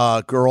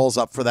 girls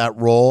up for that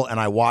role, and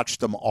I watched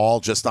them all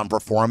just on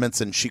performance,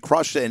 and she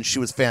crushed it, and she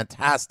was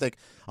fantastic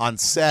on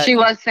set. She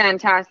was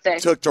fantastic.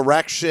 Took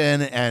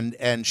direction,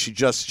 and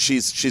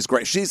she's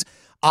great. She's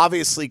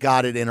obviously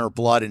got it in her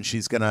blood, and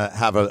she's gonna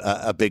have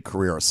a big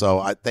career. So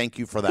I thank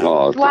you for that.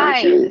 Oh,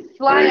 Sly,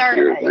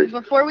 thank you.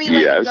 before we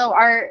let you go,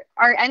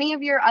 are any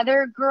of your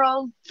other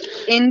girls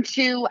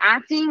into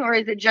acting, or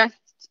is it just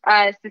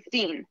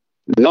Sistine?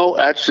 No,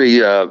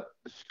 actually,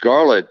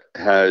 Scarlett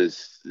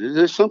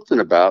there's something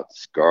about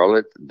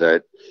Scarlett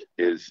that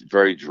is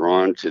very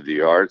drawn to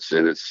the arts,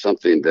 and it's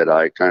something that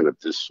I kind of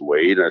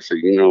dissuade. I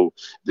say,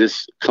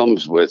 this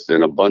comes with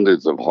an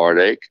abundance of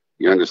heartache.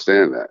 You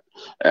understand that?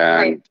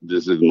 And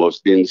This is the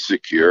most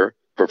insecure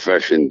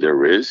profession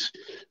there is,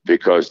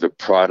 because the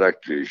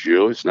product is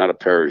you. It's not a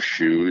pair of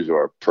shoes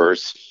or a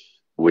purse.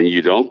 When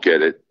you don't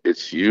get it,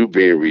 it's you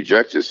being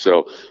rejected.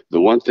 So the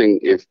one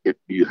thing, if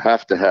you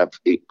have to have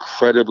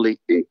incredibly,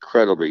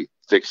 incredibly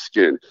thick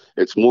skin.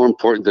 It's more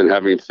important than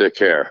having thick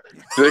hair.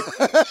 Thick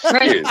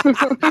skin.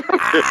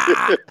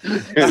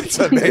 That's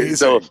amazing.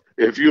 So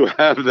if you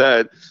have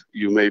that,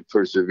 you may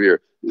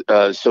persevere.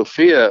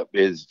 Sophia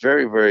is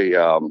very, very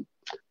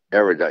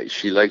erudite.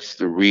 She likes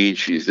to read.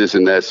 She's this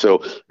and that.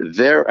 So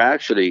they're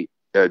actually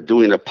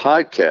doing a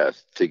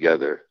podcast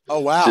together. Oh,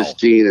 wow.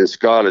 Sistine and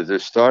Scarlett. They're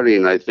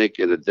starting, I think,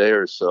 in a day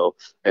or so.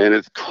 And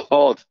it's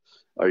called,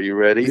 are you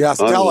ready? Yes,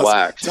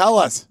 Unwaxed. tell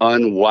us.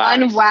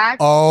 Unwaxed.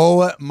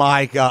 Oh,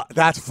 my God.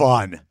 That's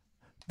fun.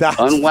 That's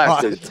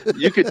Unwaxed. fun.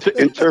 You could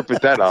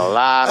interpret that a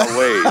lot of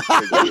ways.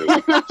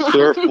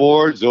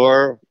 Surfboards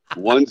or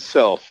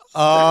oneself.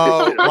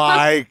 Oh,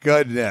 my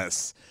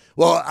goodness.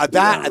 Well,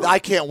 I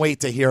can't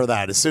wait to hear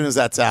that. As soon as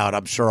that's out,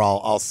 I'm sure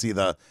I'll see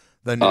the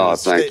news. Oh,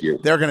 thank you.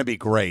 They're going to be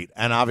great,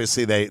 and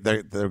obviously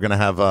they're going to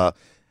have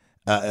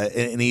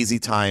an easy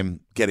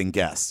time getting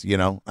guests.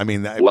 I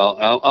mean, well,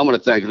 I'm going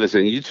to thank you.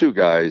 Listen, you two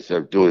guys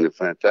are doing a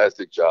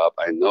fantastic job.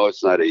 I know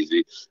it's not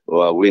easy.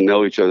 Well, we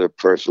know each other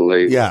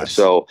personally. Yeah.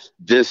 So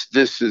this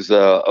is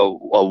a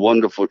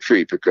wonderful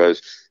treat,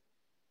 because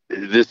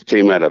this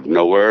came out of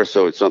nowhere.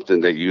 So it's something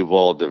that you've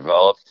all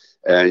developed.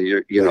 And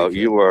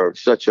you are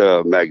such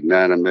a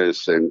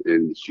magnanimous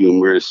and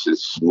humorous and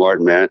smart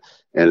man.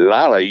 And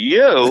Lala,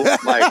 you,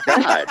 my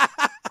God,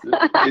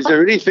 is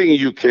there anything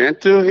you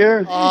can't do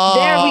here?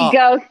 There we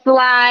go,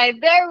 Sly.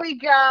 There we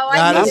go.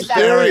 That is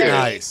very already.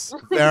 nice.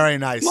 Very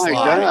nice. My Sly.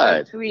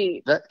 God.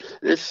 Sweet.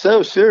 It's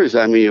so serious.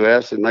 I mean, you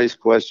ask some nice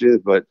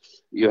questions, but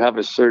you have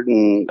a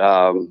certain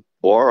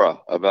aura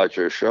about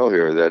your show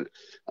here that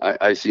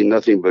I see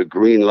nothing but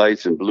green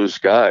lights and blue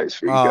skies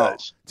for you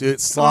guys. Dude,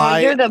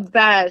 Sly, you're the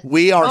best.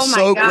 we are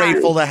so God.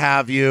 grateful to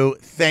have you.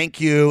 Thank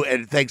you,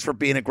 and thanks for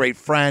being a great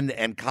friend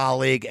and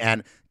colleague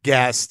and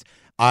guest.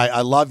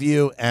 I love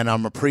you, and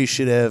I'm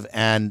appreciative,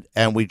 and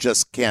we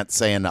just can't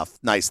say enough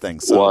nice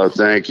things. So. Well,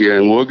 thank you,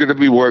 and we're going to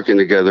be working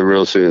together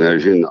real soon,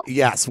 as you know.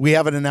 Yes, we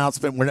have an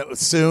announcement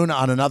soon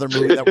on another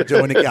movie that we're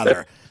doing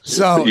together.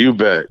 So you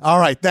bet. All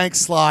right, thanks,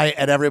 Sly,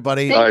 and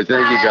everybody. Thanks, all right,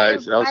 thank you, Sly.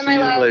 guys. I'll Bye, see my you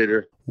love.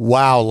 later.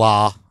 Wow,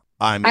 La.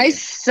 I'm like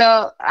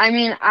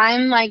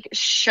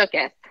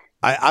shooketh.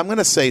 I'm going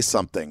to say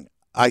something.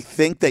 I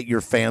think that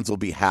your fans will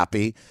be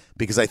happy,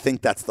 because I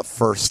think that's the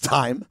first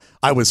time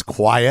I was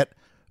quiet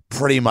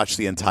pretty much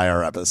the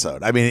entire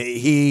episode. I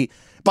mean,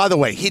 by the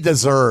way, he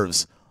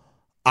deserves,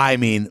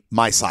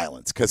 my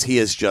silence, because he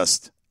is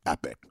just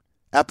epic.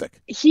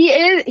 Epic. He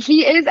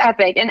is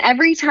epic. And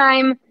every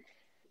time,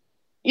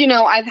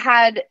 I've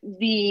had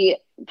the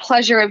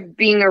pleasure of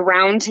being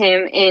around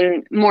him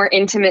in more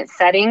intimate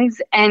settings,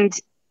 and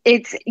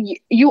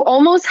you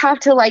almost have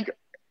to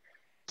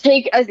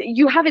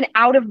you have an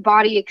out of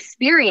body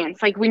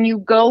experience, like when you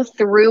go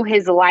through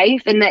his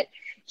life, and that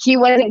he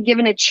wasn't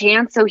given a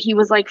chance, so he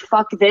was like,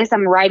 fuck this,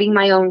 I'm writing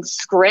my own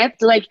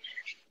script. Like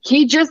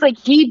he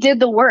did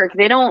the work.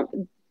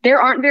 There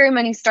aren't very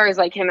many stars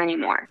like him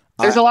anymore.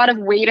 There's a lot of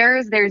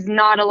waiters. There's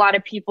not a lot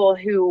of people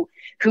who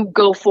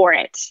go for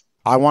it.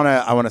 I want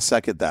to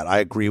second that. I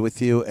agree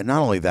with you. And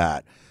not only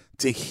that,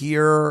 to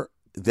hear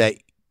that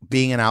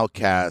being an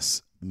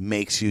outcast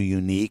makes you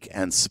unique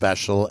and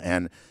special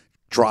and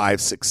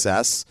drives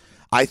success.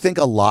 I think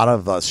a lot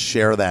of us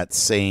share that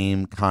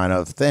same kind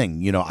of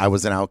thing. You know, I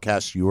was an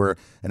outcast, you were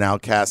an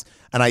outcast.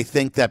 And I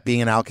think that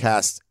being an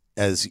outcast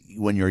as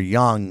when you're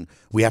young,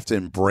 we have to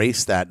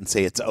embrace that and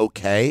say it's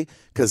okay,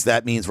 because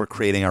that means we're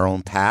creating our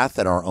own path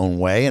and our own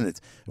way, and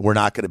we're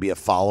not going to be a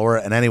follower.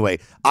 And anyway,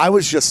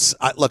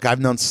 look, I've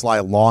known Sly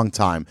a long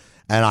time,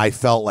 and I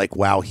felt like,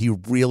 wow, he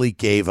really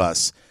gave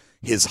us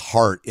his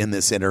heart in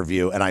this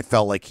interview, and I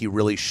felt like he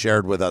really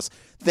shared with us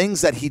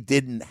things that he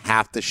didn't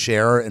have to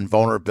share, and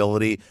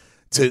vulnerability.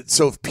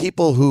 So if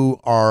people who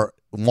are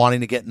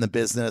wanting to get in the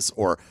business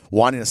or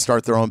wanting to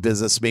start their own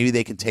business, maybe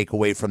they can take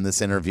away from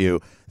this interview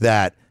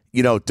that,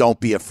 you know, don't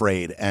be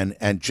afraid and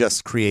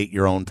just create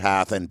your own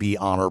path and be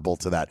honorable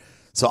to that.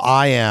 So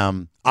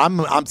I'm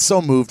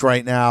so moved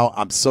right now.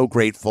 I'm so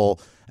grateful,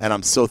 and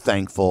I'm so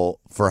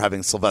thankful for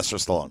having Sylvester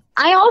Stallone.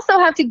 I also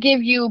have to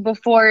give you,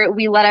 before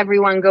we let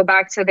everyone go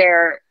back to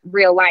their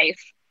real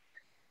life,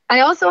 I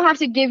also have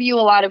to give you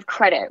a lot of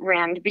credit,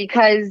 Rand,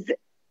 because,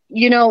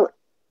 you know,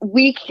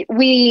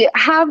 we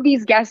have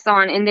these guests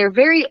on and they're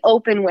very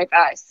open with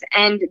us,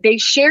 and they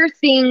share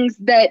things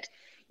that,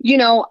 you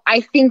know,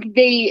 I think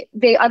they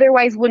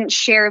otherwise wouldn't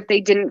share if they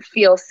didn't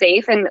feel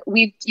safe. And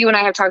you and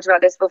I have talked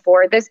about this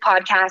before. This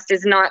podcast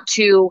is not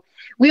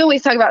we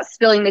always talk about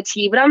spilling the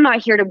tea, but I'm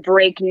not here to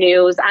break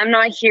news. I'm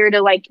not here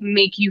to like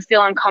make you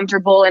feel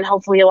uncomfortable, and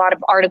hopefully a lot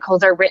of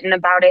articles are written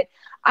about it.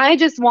 I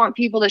just want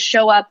people to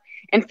show up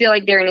and feel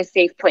like they're in a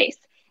safe place.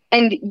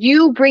 And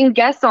you bring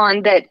guests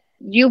on that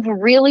you've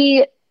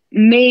really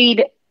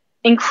made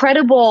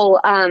incredible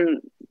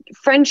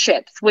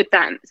friendships with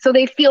them, so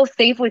they feel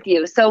safe with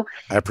you. So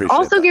I appreciate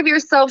also that. Give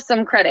yourself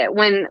some credit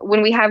when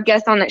we have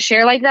guests on that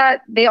share like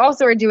that. They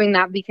also are doing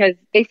that because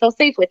they feel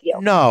safe with you.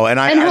 No, and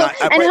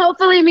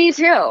hopefully me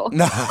too.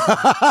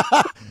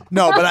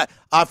 No, but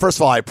first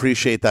of all, I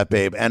appreciate that,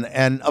 babe,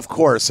 and of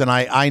course, and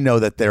I know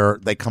that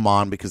they come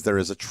on because there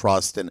is a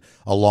trust and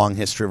a long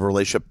history of a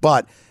relationship.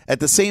 But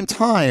at the same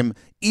time,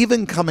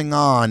 even coming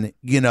on,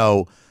 you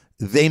know,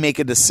 they make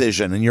a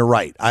decision, and you're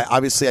right. I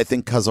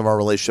think because of our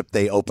relationship,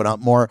 they open up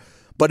more.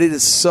 But it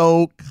is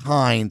so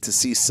kind to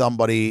see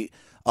somebody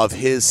of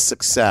his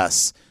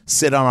success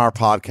sit on our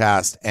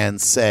podcast and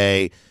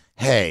say,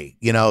 hey,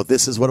 you know,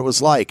 this is what it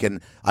was like,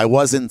 and I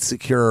was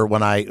insecure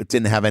when I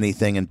didn't have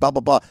anything, and blah,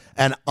 blah, blah.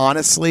 And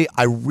honestly,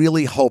 I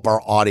really hope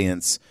our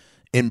audience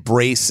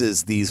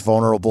embraces these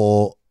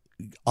vulnerable,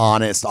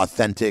 honest,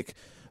 authentic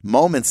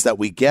moments that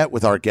we get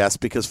with our guests,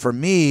 because for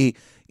me,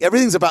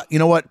 everything's about, you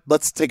know what?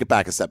 Let's take it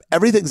back a step.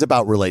 Everything's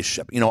about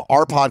relationship. You know,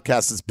 our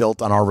podcast is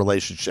built on our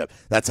relationship.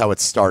 That's how it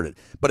started.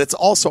 But it's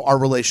also our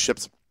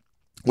relationships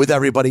with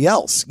everybody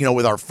else, you know,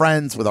 with our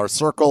friends, with our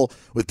circle,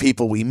 with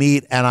people we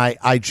meet. And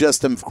I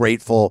just am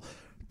grateful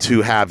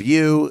to have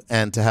you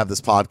and to have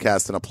this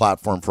podcast and a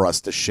platform for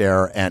us to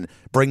share and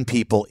bring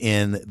people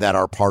in that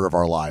are part of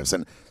our lives.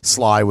 And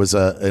Sly was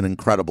an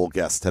incredible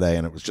guest today,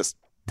 and it was just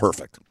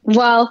perfect.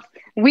 Well,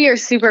 we are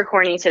super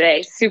corny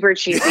today, super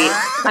cheesy.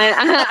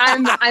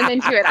 I'm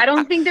into it. I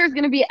don't think there's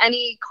going to be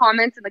any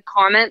comments in the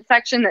comment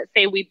section that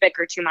say we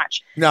bicker too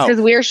much. No,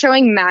 because we are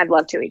showing mad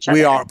love to each other.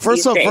 We are.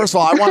 First of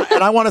all,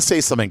 I want to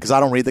say something, because I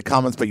don't read the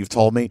comments, but you've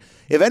told me.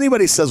 If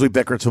anybody says we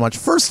bicker too much,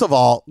 first of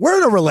all, we're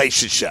in a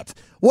relationship.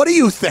 What do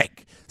you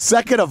think?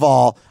 Second of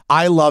all,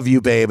 I love you,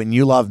 babe, and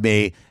you love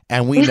me,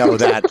 and we know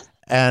that.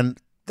 And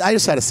I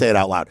just had to say it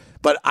out loud.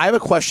 But I have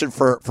a question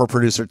for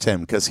producer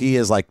Tim, because he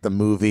is like the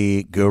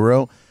movie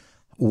guru.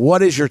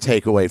 What is your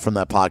takeaway from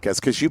that podcast?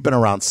 Because you've been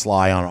around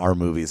Sly on our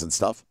movies and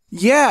stuff.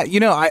 Yeah, you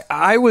know,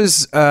 I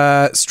was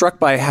struck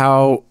by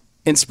how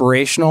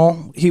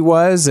inspirational he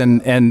was,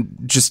 and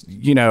just,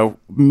 you know,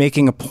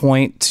 making a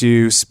point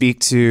to speak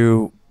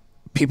to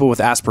people with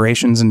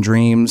aspirations and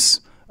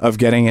dreams of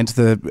getting into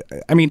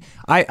the... I mean,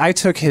 I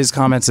took his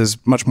comments as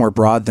much more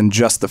broad than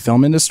just the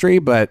film industry,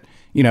 but,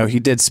 you know, he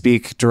did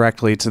speak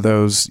directly to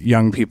those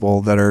young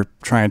people that are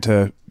trying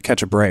to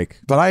catch a break.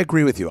 But I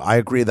agree with you. I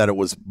agree that it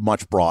was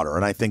much broader.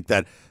 And I think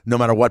that no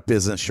matter what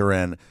business you're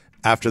in,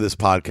 after this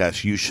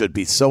podcast, you should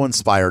be so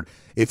inspired.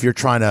 If you're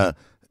trying to,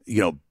 you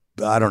know,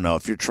 I don't know,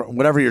 if you're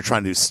whatever you're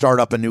trying to do, start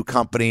up a new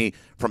company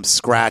from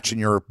scratch in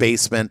your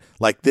basement,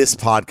 like this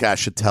podcast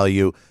should tell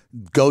you,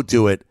 go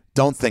do it.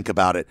 Don't think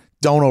about it.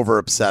 Don't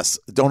obsess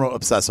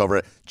over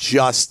it.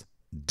 Just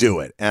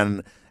do it.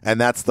 And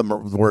that's the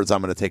words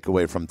I'm going to take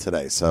away from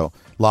today. So,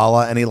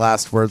 Lala, any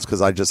last words?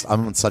 Because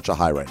I'm on such a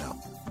high right now.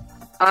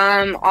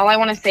 All I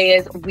want to say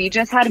is we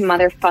just had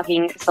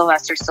motherfucking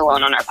Sylvester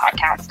Stallone on our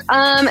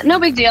podcast. No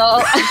big deal.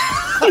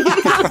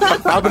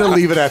 I'm going to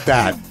leave it at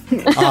that.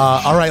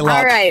 All right, Lala.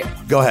 All right.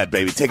 Go ahead,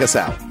 baby. Take us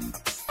out.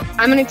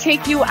 I'm going to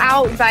take you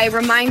out by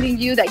reminding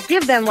you that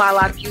Give Them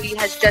Lala Beauty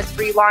has just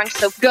relaunched.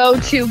 So go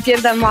to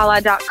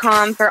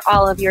GiveThemLala.com for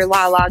all of your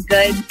Lala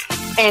goods.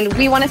 And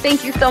we want to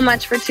thank you so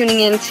much for tuning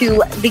in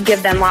to the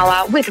Give Them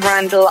Lala with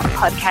Randall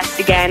podcast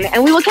again.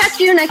 And we will catch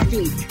you next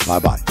week.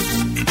 Bye-bye.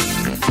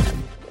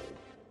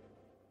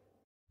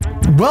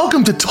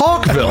 Welcome to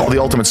Talkville, the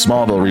ultimate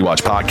Smallville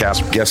rewatch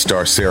podcast. Guest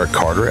star Sarah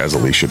Carter as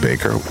Alicia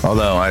Baker,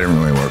 although I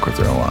didn't really work with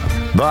her a lot.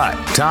 But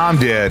Tom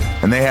did,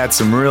 and they had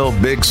some real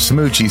big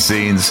smoochy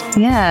scenes.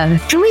 Yeah.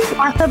 Can we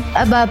talk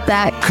about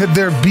that? Could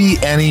there be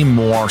any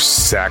more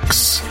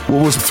sex?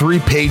 What was a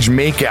 3-page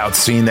makeout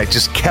scene that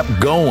just kept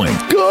going?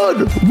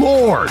 Good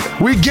Lord.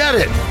 We get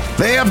it.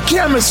 They have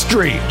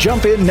chemistry.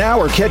 Jump in now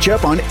or catch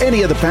up on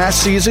any of the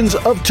past seasons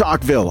of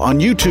Talkville on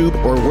YouTube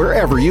or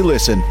wherever you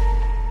listen.